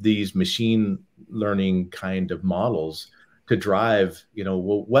these machine learning kind of models to drive,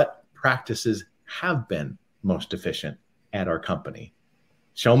 what practices have been most efficient at our company.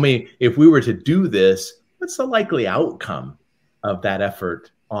 Show me, if we were to do this, what's the likely outcome of that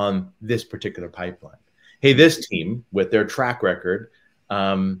effort on this particular pipeline? Hey, this team with their track record,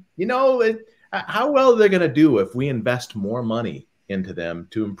 how well they're going to do if we invest more money into them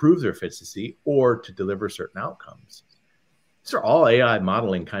to improve their efficiency or to deliver certain outcomes. These are all AI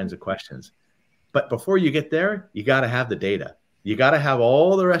modeling kinds of questions. But before you get there, you got to have the data. You got to have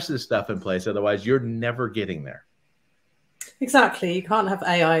all the rest of the stuff in place. Otherwise, you're never getting there. Exactly. You can't have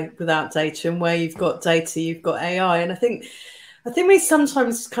AI without data. And where you've got data, you've got AI. And I think we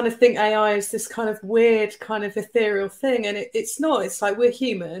sometimes kind of think AI is this kind of weird, kind of ethereal thing. And it's not. It's like we're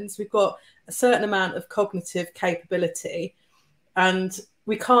humans. We've got a certain amount of cognitive capability. And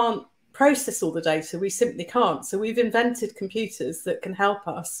we can't process all the data. We simply can't. So we've invented computers that can help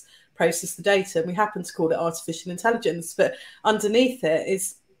us process the data. And we happen to call it artificial intelligence. But underneath it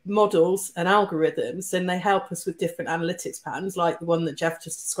is models and algorithms, and they help us with different analytics patterns, like the one that Jeff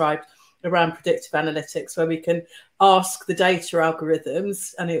just described around predictive analytics, where we can ask the data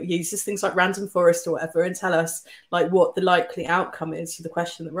algorithms, and it uses things like random forest or whatever, and tell us like what the likely outcome is for the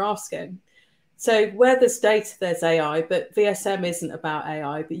question that we're asking. So where there's data, there's AI, but VSM isn't about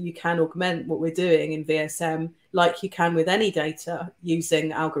AI, but you can augment what we're doing in VSM like you can with any data using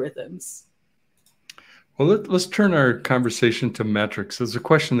algorithms. Well, let's turn our conversation to metrics. There's a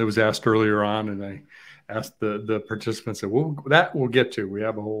question that was asked earlier on, and I asked the participants, that we'll get to. We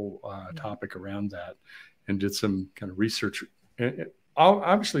have a whole topic around that and did some kind of research.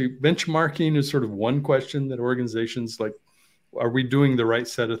 Obviously, benchmarking is sort of one question that organizations like, are we doing the right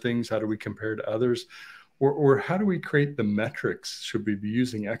set of things? How do we compare to others? Or how do we create the metrics? Should we be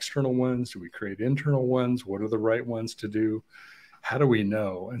using external ones? Do we create internal ones? What are the right ones to do? How do we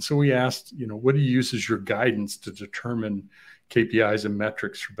know? And so we asked, what do you use as your guidance to determine KPIs and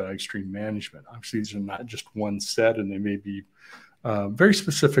metrics for value stream management? Obviously, these are not just one set, and they may be very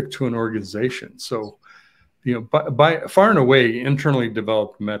specific to an organization. So, by far and away, internally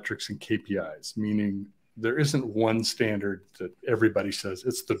developed metrics and KPIs, meaning there isn't one standard that everybody says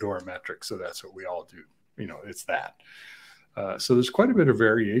it's the DORA metric, so that's what we all do. It's that. So there's quite a bit of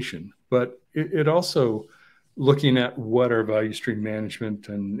variation, but it also, looking at what our value stream management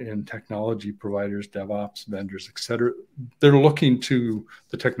and technology providers, DevOps vendors, et cetera, they're looking to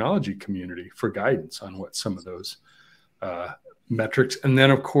the technology community for guidance on what some of those metrics. And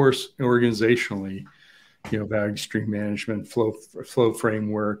then, of course, organizationally, value stream management, flow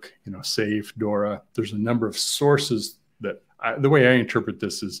framework, SAFe, DORA. There's a number of sources that the way I interpret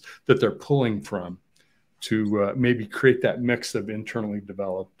this is that they're pulling from to maybe create that mix of internally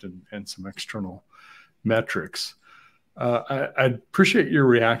developed and some external metrics. I appreciate your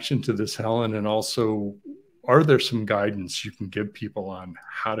reaction to this, Helen, and also, are there some guidance you can give people on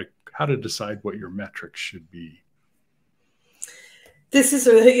how to decide what your metrics should be? This is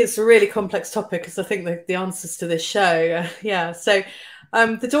it's a really complex topic, because I think the answers to this show, So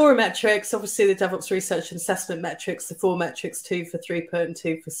the DORA metrics, obviously the DevOps research and assessment metrics, the 4 metrics, 2 for throughput and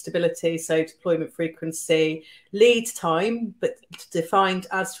 2 for stability. So deployment frequency, lead time, but defined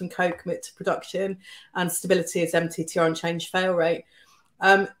as from code commit to production, and stability is MTTR and change fail rate.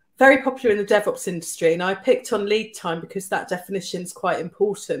 very popular in the DevOps industry. And I picked on lead time because that definition is quite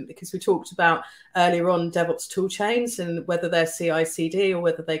important, because we talked about earlier on DevOps tool chains and whether they're CI/CD or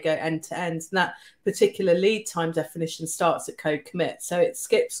whether they go end to end. And that particular lead time definition starts at code commit. So it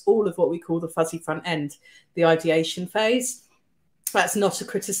skips all of what we call the fuzzy front end, the ideation phase. That's not a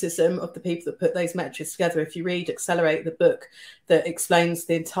criticism of the people that put those metrics together. If you read Accelerate, the book that explains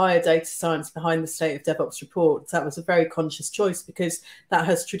the entire data science behind the State of DevOps report, that was a very conscious choice, because that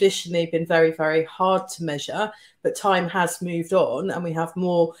has traditionally been very, very hard to measure. But time has moved on, and we have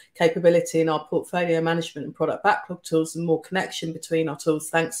more capability in our portfolio management and product backlog tools, and more connection between our tools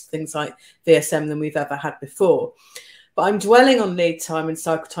thanks to things like VSM than we've ever had before. But I'm dwelling on lead time and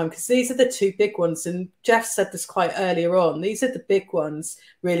cycle time because these are the two big ones. And Jeff said this quite earlier on. These are the big ones,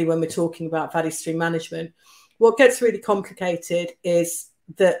 really, when we're talking about value stream management. What gets really complicated is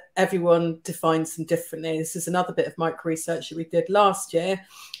that everyone defines them differently. This is another bit of micro research that we did last year.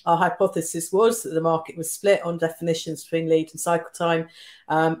 Our hypothesis was that the market was split on definitions between lead and cycle time.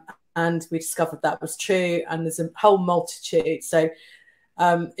 And we discovered that was true. And there's a whole multitude. So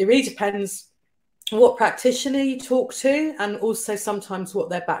it really depends what practitioner you talk to, and also sometimes what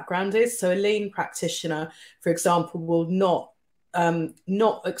their background is. So a lean practitioner, for example, will not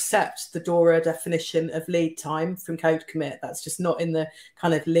accept the DORA definition of lead time from code commit. That's just not in the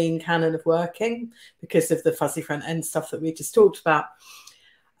kind of lean canon of working because of the fuzzy front end stuff that we just talked about.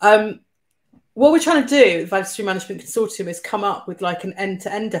 What we're trying to do with Value Stream Management Consortium is come up with like an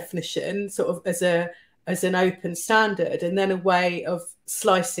end-to-end definition, sort of as an open standard, and then a way of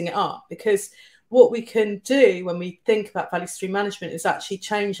slicing it up, because what we can do when we think about value stream management is actually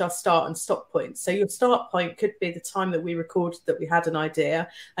change our start and stop point. So your start point could be the time that we recorded that we had an idea,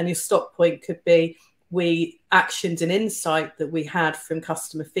 and your stop point could be we actioned an insight that we had from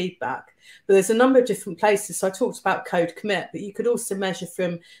customer feedback. But there's a number of different places. So I talked about code commit, but you could also measure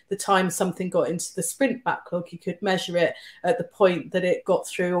from the time something got into the sprint backlog. You could measure it at the point that it got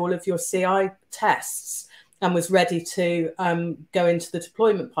through all of your CI tests and was ready to go into the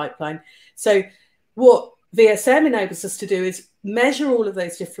deployment pipeline. So what VSM enables us to do is measure all of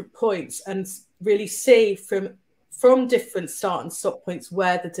those different points and really see from different start and stop points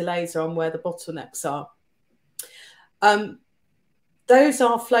where the delays are and where the bottlenecks are. Those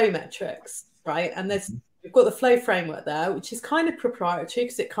are flow metrics, right? And we've got the flow framework there, which is kind of proprietary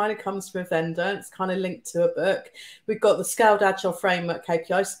because it kind of comes from a vendor and it's kind of linked to a book. We've got the Scaled Agile Framework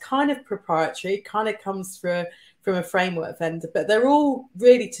KPIs, kind of proprietary, kind of comes from a framework vendor, but they're all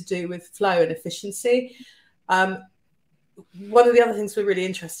really to do with flow and efficiency. One of the other things we're really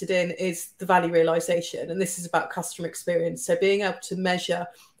interested in is the value realization, and this is about customer experience. So being able to measure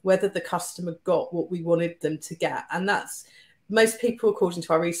whether the customer got what we wanted them to get. And that's, most people, according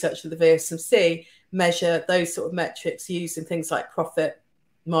to our research with the VSMC, measure those sort of metrics using things like profit,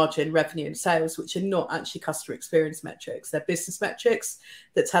 margin, revenue, and sales, which are not actually customer experience metrics. They're business metrics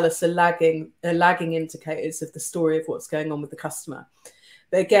that tell us lagging indicators of the story of what's going on with the customer.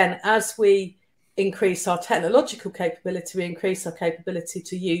 But again, as we increase our technological capability, we increase our capability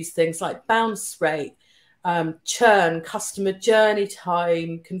to use things like bounce rate, churn, customer journey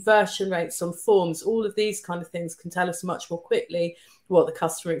time, conversion rates on forms. All of these kind of things can tell us much more quickly what the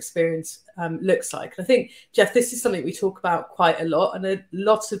customer experience looks like. And I think, Jeff, this is something we talk about quite a lot, and a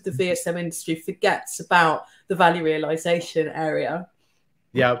lot of the VSM industry forgets about the value realization area.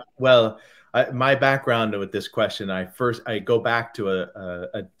 Yeah, well, my background with this question, I go back to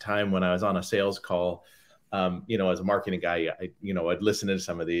a time when I was on a sales call. As a marketing guy, I'd listen to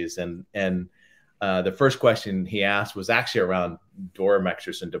some of these, and the first question he asked was actually around DORA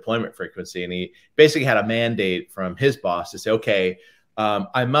metrics and deployment frequency, and he basically had a mandate from his boss to say, okay,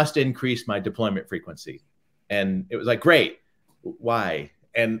 I must increase my deployment frequency. And it was like, great, why?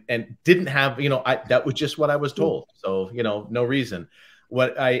 And didn't have, that was just what I was told. So, no reason.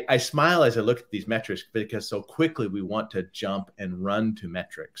 What I smile as I look at these metrics, because so quickly we want to jump and run to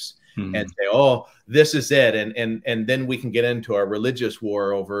metrics and say, oh, this is it. And then we can get into our religious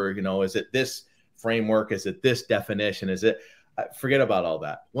war over, is it this framework? Is it this definition? Is it, forget about all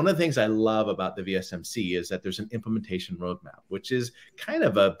that. One of the things I love about the VSMC is that there's an implementation roadmap, which is kind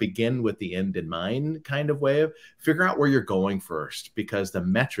of a begin with the end in mind kind of way of figure out where you're going first, because the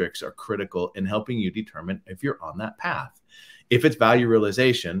metrics are critical in helping you determine if you're on that path. If it's value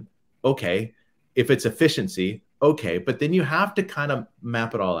realization, okay. If it's efficiency, okay. But then you have to kind of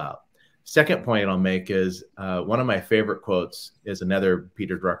map it all out. Second point I'll make is one of my favorite quotes is another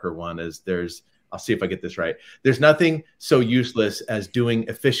Peter Drucker one is I'll see if I get this right. There's nothing so useless as doing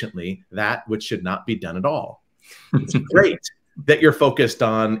efficiently that which should not be done at all. It's great that you're focused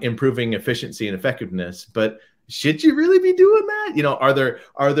on improving efficiency and effectiveness, but should you really be doing that? You know,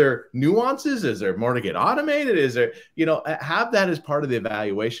 are there nuances? Is there more to get automated? Is there, you know, have that as part of the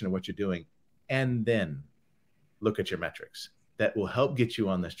evaluation of what you're doing, and then look at your metrics. That will help get you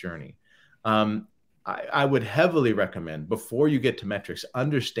on this journey. I would heavily recommend, before you get to metrics,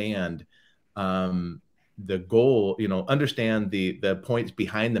 understand the goal, you know, understand the points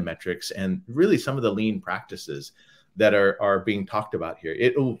behind the metrics and really some of the lean practices that are being talked about here.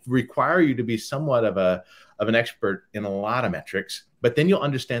 It will require you to be somewhat of an expert in a lot of metrics, but then you'll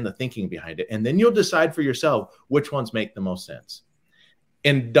understand the thinking behind it. And then you'll decide for yourself which ones make the most sense.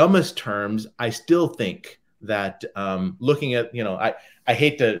 In dumbest terms, I still think that looking at, you know, I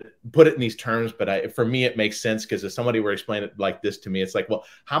hate to put it in these terms, but for me, it makes sense, because if somebody were to explain it like this to me, it's like, well,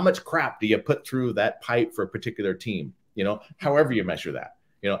 how much crap do you put through that pipe for a particular team? You know, however you measure that,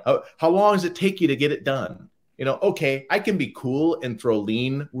 you know, how long does it take you to get it done? You know, okay, I can be cool and throw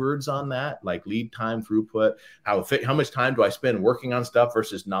lean words on that, like lead time, throughput, how much time do I spend working on stuff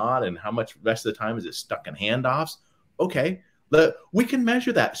versus not, and how much rest of the time is it stuck in handoffs? Okay, we can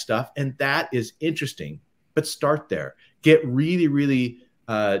measure that stuff, and that is interesting. But start there. Get really, really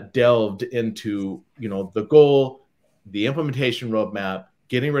delved into, you know, the goal, the implementation roadmap,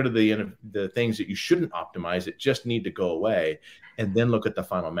 getting rid of the things that you shouldn't optimize that just need to go away, and then look at the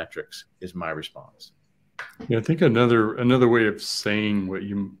final metrics is my response. Yeah, I think another way of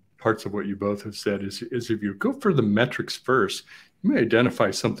saying parts of what you both have said is if you go for the metrics first, you may identify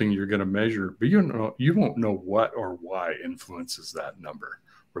something you're going to measure, but you won't know what or why influences that number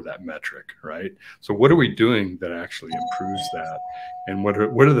or that metric, right? So what are we doing that actually improves that? And what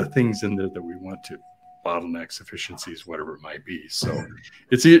are the things in there that we want to, bottlenecks, efficiencies, whatever it might be. So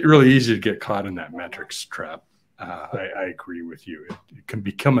it's really easy to get caught in that metrics trap. I agree with you. It can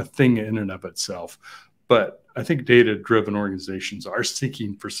become a thing in and of itself. But I think data-driven organizations are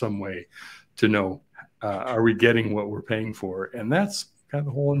seeking for some way to know, are we getting what we're paying for? And that's kind of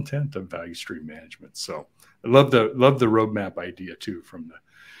the whole intent of value stream management. So I love the roadmap idea too from the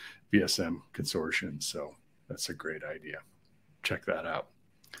VSM consortium. So that's a great idea. Check that out.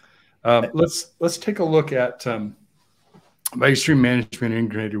 Let's take a look at value stream management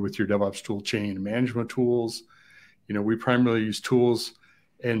integrated with your DevOps tool chain management tools. You know, we primarily use tools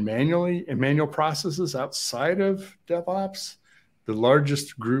and manual processes outside of DevOps. The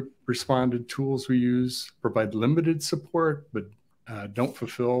largest group responded tools we use provide limited support, but don't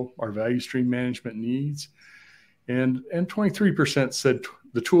fulfill our value stream management needs. And 23% said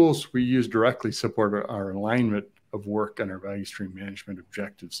the tools we use directly support our alignment of work and our value stream management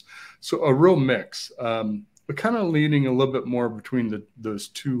objectives. So a real mix, but kind of leaning a little bit more between those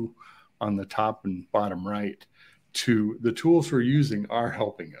two on the top and bottom right to the tools we're using are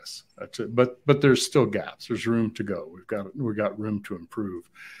helping us. But there's still gaps. There's room to go. We've got room to improve.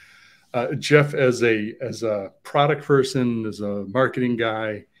 Jeff, as a product person, as a marketing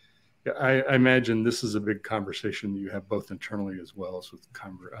guy, I imagine this is a big conversation that you have both internally as well as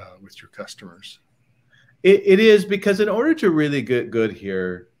with your customers. It is, because in order to really get good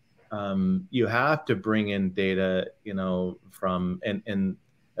here, you have to bring in data, you know, from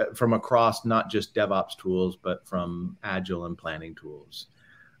across not just DevOps tools, but from Agile and planning tools.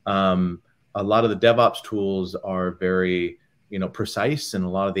 A lot of the DevOps tools are very, you know, precise, and a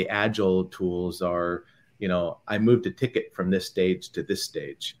lot of the Agile tools are, you know, I moved a ticket from this stage to this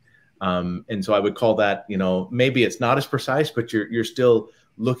stage. And so I would call that, you know, maybe it's not as precise, but you're still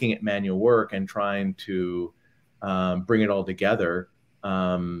looking at manual work and trying to bring it all together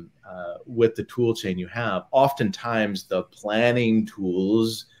with the tool chain you have. Oftentimes the planning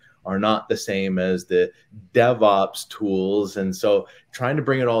tools are not the same as the DevOps tools. And so trying to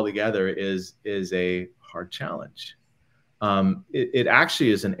bring it all together is a hard challenge. It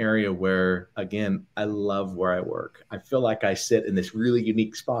actually is an area where, again, I love where I work. I feel like I sit in this really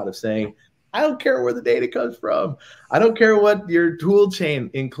unique spot of saying, I don't care where the data comes from. I don't care what your tool chain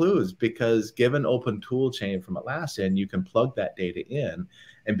includes, because given open tool chain from Atlassian, you can plug that data in.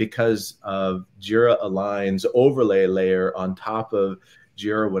 And because of Jira Align's overlay layer on top of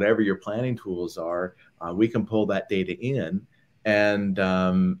Jira, whatever your planning tools are, we can pull that data in and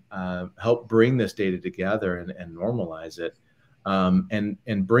help bring this data together and normalize it,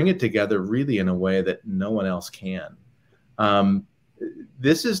 and bring it together really in a way that no one else can.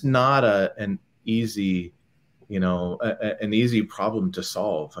 This is not an easy, you know, an easy problem to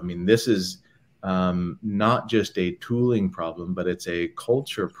solve. I mean, this is not just a tooling problem, but it's a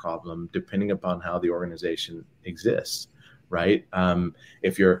culture problem, depending upon how the organization exists. Right?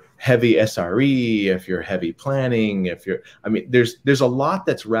 If you're heavy SRE, if you're heavy planning, I mean, there's a lot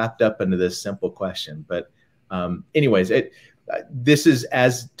that's wrapped up into this simple question. But anyways, this is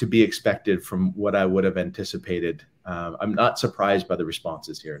as to be expected from what I would have anticipated. I'm not surprised by the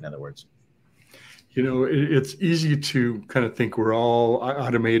responses here, in other words. You know, it's easy to kind of think we're all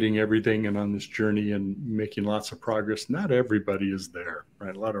automating everything and on this journey and making lots of progress. Not everybody is there,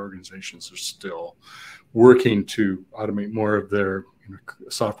 right? A lot of organizations are still working to automate more of their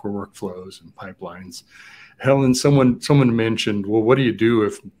software workflows and pipelines. Helen, someone mentioned, well, what do you do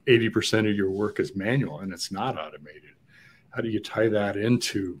if 80% of your work is manual and it's not automated? How do you tie that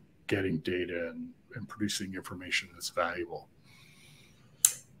into getting data and producing information that's valuable?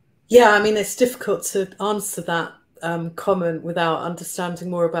 Yeah, I mean, it's difficult to answer that comment without understanding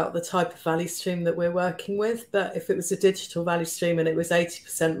more about the type of value stream that we're working with. But if it was a digital value stream and it was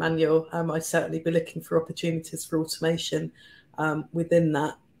 80% manual, I'd certainly be looking for opportunities for automation within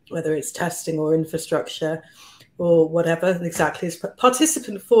that, whether it's testing or infrastructure or whatever. Exactly as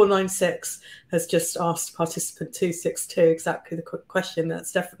participant 496 has just asked participant 262 exactly the question.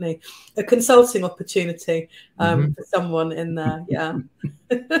 That's definitely a consulting opportunity for someone in there. Yeah.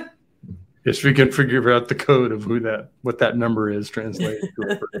 Yes, we can figure out the code of what that number is translated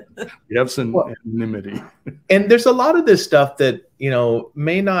to. We have some anonymity. And there's a lot of this stuff that,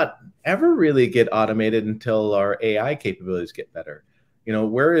 may not ever really get automated until our AI capabilities get better.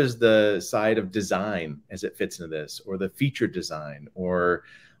 Where is the side of design as it fits into this, or the feature design, or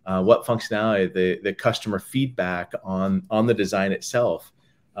what functionality, the customer feedback on the design itself.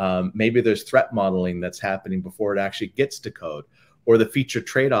 Maybe there's threat modeling that's happening before it actually gets to code. Or the feature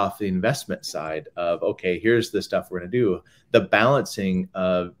trade-off, the investment side of, okay, here's the stuff we're going to do. The balancing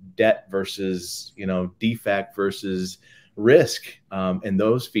of debt versus, defect versus risk, and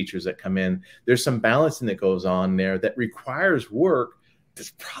those features that come in. There's some balancing that goes on there that requires work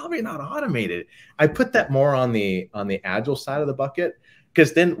that's probably not automated. I put that more on the agile side of the bucket,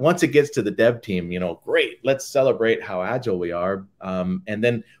 because then once it gets to the dev team, great, let's celebrate how agile we are, and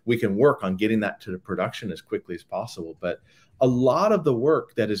then we can work on getting that to the production as quickly as possible. But a lot of the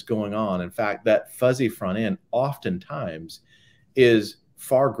work that is going on, in fact, that fuzzy front end oftentimes is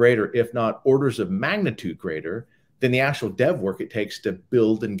far greater, if not orders of magnitude greater, than the actual dev work it takes to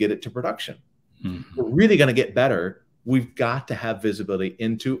build and get it to production. We're really going to get better. We've got to have visibility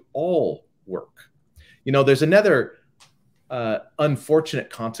into all work. There's another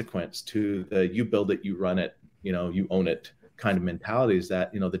unfortunate consequence to the you build it, you run it, you own it kind of mentality, is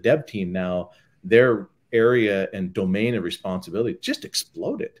that, the dev team now, their area and domain of responsibility just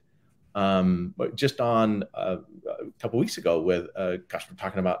exploded. Just on a couple of weeks ago with a customer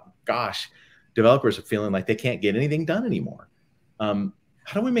talking about, gosh, developers are feeling like they can't get anything done anymore. How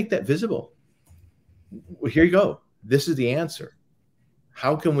do we make that visible? Well, here you go. This is the answer.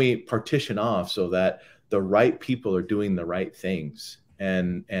 How can we partition off so that the right people are doing the right things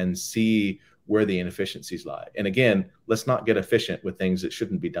and see where the inefficiencies lie? And again, let's not get efficient with things that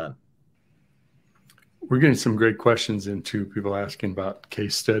shouldn't be done. We're getting some great questions into people asking about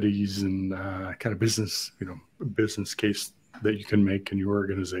case studies and kind of business case that you can make in your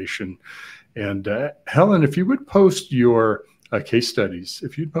organization. And Helen, if you would post your case studies,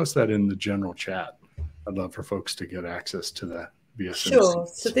 if you'd post that in the general chat, I'd love for folks to get access to that via Sure.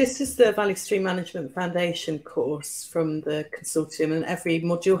 So this is the Value Stream Management Foundation course from the consortium, and every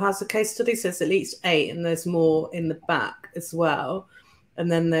module has a case study. So there's at least 8, and there's more in the back as well.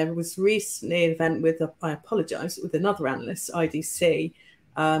 And then there was recently an event with, I apologize, with another analyst, IDC,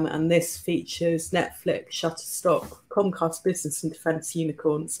 and this features Netflix, Shutterstock, Comcast Business and Defense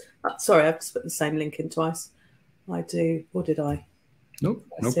Unicorns. Sorry, I've just put the same link in twice. Or did I? Nope,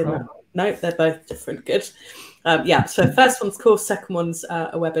 no problem. No, they're both different. Good. Yeah, so first one's course, second one's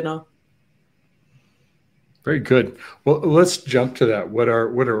a webinar. Very good. Well, let's jump to that. What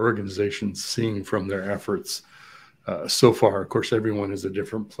are organizations seeing from their efforts so far? Of course, everyone is a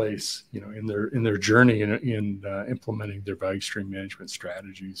different place, in their journey in implementing their value stream management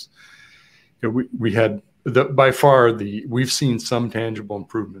strategies. We had by far we've seen some tangible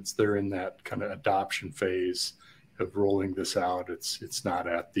improvements. They're in that kind of adoption phase of rolling this out. It's not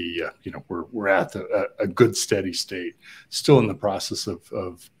at the we're at a good steady state, still in the process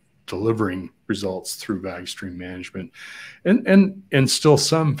of delivering results through value stream management, and still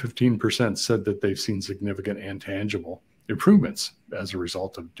some 15% said that they've seen significant and tangible improvements as a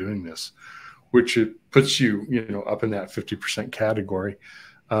result of doing this, which it puts you up in that 50% category.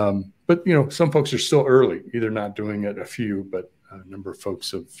 But some folks are still early, either not doing it, a few, but a number of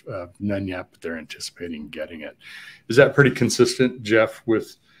folks have none yet, but they're anticipating getting it. Is that pretty consistent, Jeff,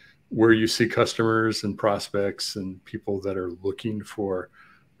 with where you see customers and prospects and people that are looking for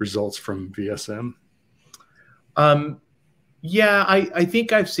results from VSM? Yeah, I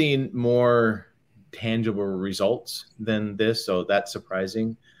think I've seen more tangible results than this, so that's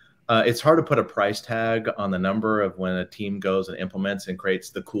surprising. It's hard to put a price tag on the number of when a team goes and implements and creates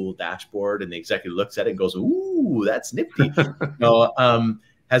the cool dashboard and the executive looks at it and goes, ooh, that's nifty.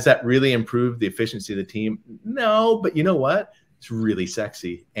 Has that really improved the efficiency of the team? No, but you know what? It's really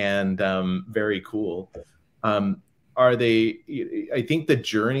sexy and very cool. I think the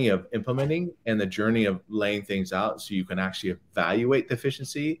journey of implementing and the journey of laying things out so you can actually evaluate the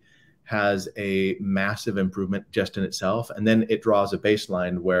efficiency has a massive improvement just in itself. And then it draws a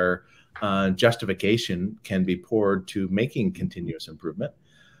baseline where justification can be poured to making continuous improvement.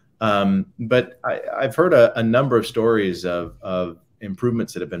 But I've heard a number of stories of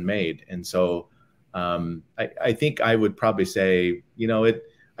improvements that have been made. And so I think I would probably say,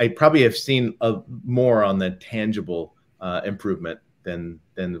 I probably have seen more on the tangible improvement than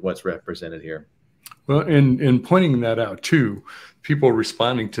what's represented here. Well, in pointing that out too, people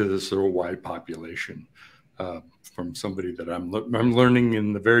responding to this are a wide population. From somebody that I'm learning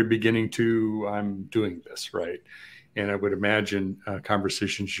in the very beginning to I'm doing this, right? And I would imagine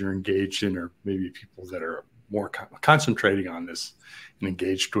conversations you're engaged in are maybe people that are more concentrating on this and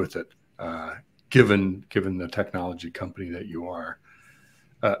engaged with it, given the technology company that you are.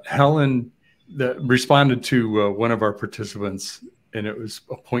 Helen responded to one of our participants, and it was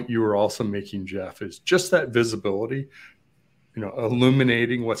a point you were also making, Jeff, is just that visibility,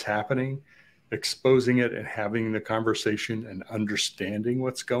 illuminating what's happening, exposing it and having the conversation and understanding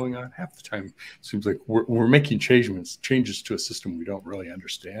what's going on. Half the time, it seems like we're making changes to a system we don't really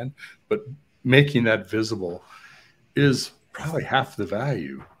understand, but making that visible is probably half the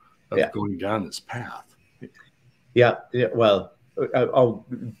value of going down this path. Yeah. Well,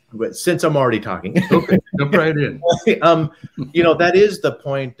 since I'm already talking, okay, jump right in. That is the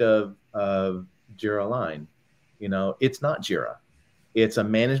point of Jira Align. It's not Jira. It's a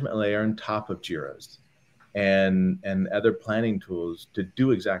management layer on top of Jira's and other planning tools to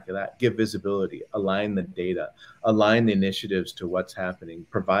do exactly that. Give visibility, align the data, align the initiatives to what's happening,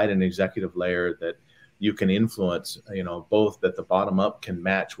 provide an executive layer that you can influence, both that the bottom up can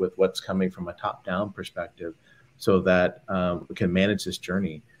match with what's coming from a top down perspective so that we can manage this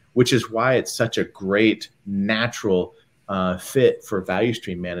journey, which is why it's such a great natural fit for value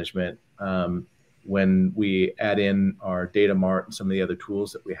stream management. When we add in our data mart and some of the other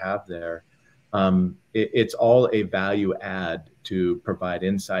tools that we have there, it's all a value add to provide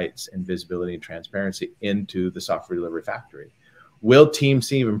insights and visibility and transparency into the software delivery factory. Will teams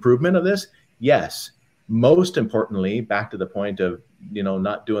see improvement of this? Yes. Most importantly, back to the point of,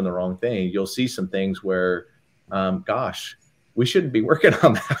 not doing the wrong thing, you'll see some things where, gosh, we shouldn't be working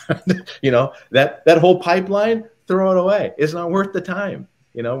on that. That whole pipeline, throw it away. It's not worth the time.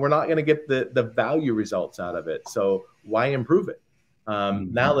 We're not going to get the value results out of it. So why improve it?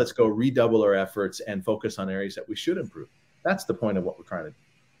 Now let's go redouble our efforts and focus on areas that we should improve. That's the point of what we're trying to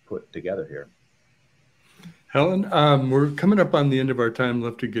put together here. Helen, we're coming up on the end of our time.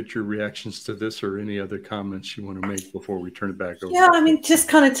 Love to get your reactions to this or any other comments you want to make before we turn it back over. Yeah, just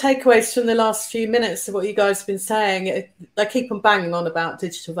kind of takeaways from the last few minutes of what you guys have been saying. I keep on banging on about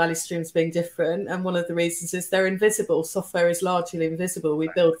digital value streams being different. And one of the reasons is they're invisible. Software is largely invisible. We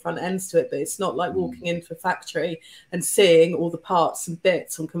build front ends to it, but it's not like walking into a factory and seeing all the parts and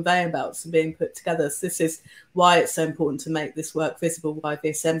bits on conveyor belts and being put together. So this is why it's so important to make this work visible, why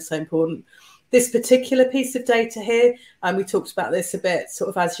VSM is so important. This particular piece of data here, we talked about this a bit sort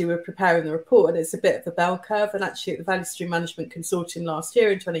of as you were preparing the report, and it's a bit of a bell curve. And actually at the Value Stream Management Consortium last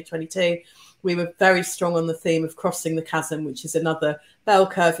year in 2022, we were very strong on the theme of crossing the chasm, which is another bell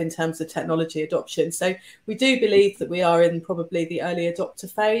curve in terms of technology adoption. So we do believe that we are in probably the early adopter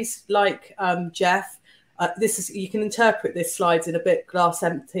phase, like Jeff. You can interpret this slide in a bit glass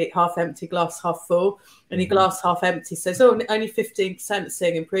empty, glass half full. And your glass half empty says, only 15%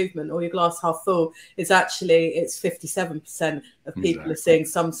 seeing improvement, or your glass half full is actually, it's 57% of people are seeing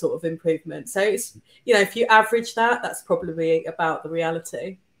some sort of improvement. So it's, if you average that, that's probably about the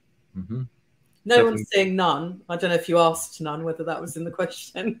reality. Mm-hmm. No one's seeing none. I don't know if you asked none, whether that was in the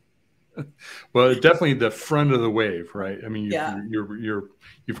question. Well, definitely the front of the wave, right?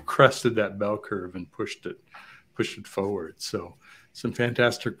 You've crested that bell curve and pushed it forward. So some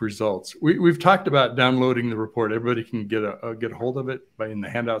fantastic results. We've talked about downloading the report. Everybody can get a hold of it in the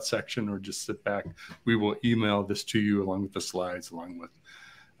handout section, or just sit back. We will email this to you along with the slides, along with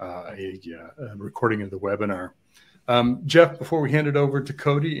a recording of the webinar. Jeff, before we hand it over to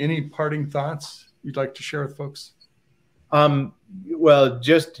Cody, any parting thoughts you'd like to share with folks? Well,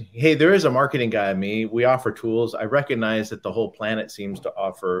 hey, there is a marketing guy in me. We offer tools. I recognize that the whole planet seems to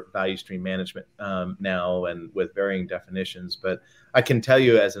offer value stream management now, and with varying definitions. But I can tell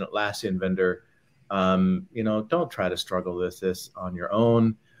you, as an Atlassian vendor, don't try to struggle with this on your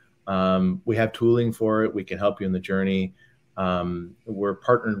own. We have tooling for it. We can help you in the journey. We're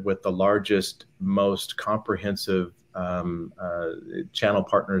partnered with the largest, most comprehensive channel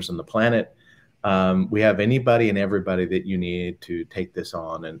partners on the planet. We have anybody and everybody that you need to take this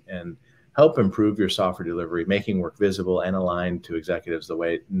on and help improve your software delivery, making work visible and aligned to executives the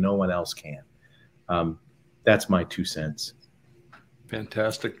way no one else can. That's my 2 cents.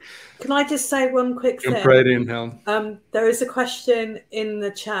 Fantastic. Can I just say one quick thing? Jump right in, Helen. There is a question in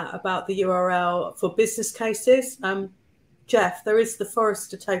the chat about the URL for business cases. Jeff, there is the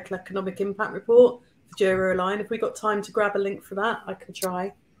Forrester Total Economic Impact Report for Jira Align. If we got time to grab a link for that, I can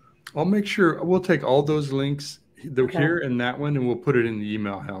try. I'll make sure we'll take all those links here and that one, and we'll put it in the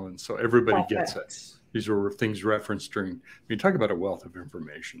email, Helen, so everybody gets it. These were things referenced during, talk about a wealth of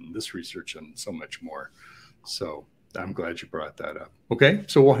information, this research and so much more. So I'm glad you brought that up. Okay,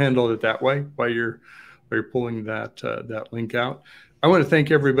 so we'll handle it that way while you're pulling that link out. I want to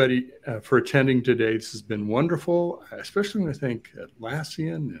thank everybody for attending today. This has been wonderful. I especially want to thank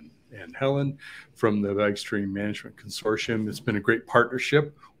Atlassian and Helen from the Value Stream Management Consortium. It's been a great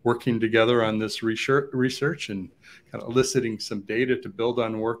partnership working together on this research and kind of eliciting some data to build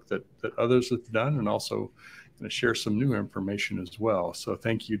on work that others have done, and also going to share some new information as well. So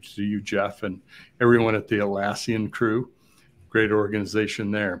thank you to you, Jeff, and everyone at the Atlassian crew. Great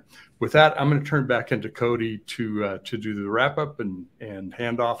organization there. With that, I'm going to turn back into Cody to do the wrap up and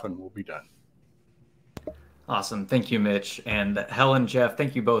hand off, and we'll be done. Awesome. Thank you, Mitch. And Helen, Jeff,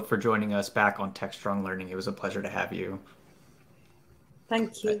 thank you both for joining us back on Techstrong Learning. It was a pleasure to have you.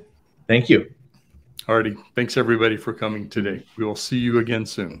 Thank you. Thank you. Alrighty. Thanks, everybody, for coming today. We will see you again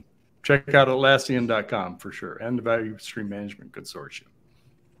soon. Check out Atlassian.com for sure, and the Value Stream Management Consortium.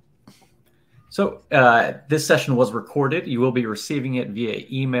 So this session was recorded. You will be receiving it via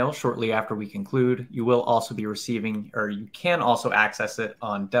email shortly after we conclude. You will also be receiving, or you can also access it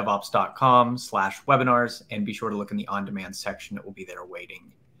on devops.com/webinars, and be sure to look in the on-demand section. It will be there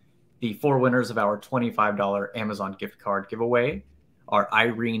waiting. The 4 winners of our $25 Amazon gift card giveaway are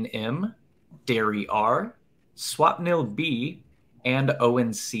Irene M, Derry R, Swapnil B, and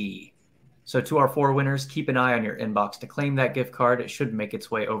Owen C. So to our 4 winners, keep an eye on your inbox to claim that gift card. It should make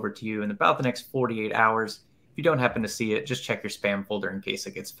its way over to you in about the next 48 hours. If you don't happen to see it, just check your spam folder in case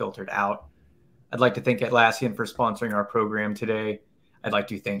it gets filtered out. I'd like to thank Atlassian for sponsoring our program today. I'd like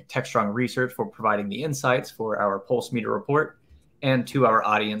to thank Techstrong Research for providing the insights for our PulseMeter report. And to our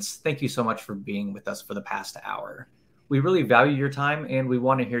audience, thank you so much for being with us for the past hour. We really value your time and we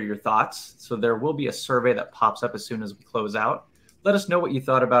want to hear your thoughts. So there will be a survey that pops up as soon as we close out. Let us know what you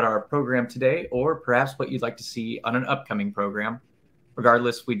thought about our program today, or perhaps what you'd like to see on an upcoming program.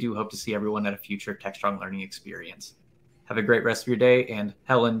 Regardless, we do hope to see everyone at a future Techstrong Learning experience. Have a great rest of your day. And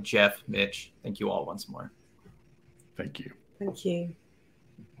Helen, Jeff, Mitch, thank you all once more. Thank you. Thank you.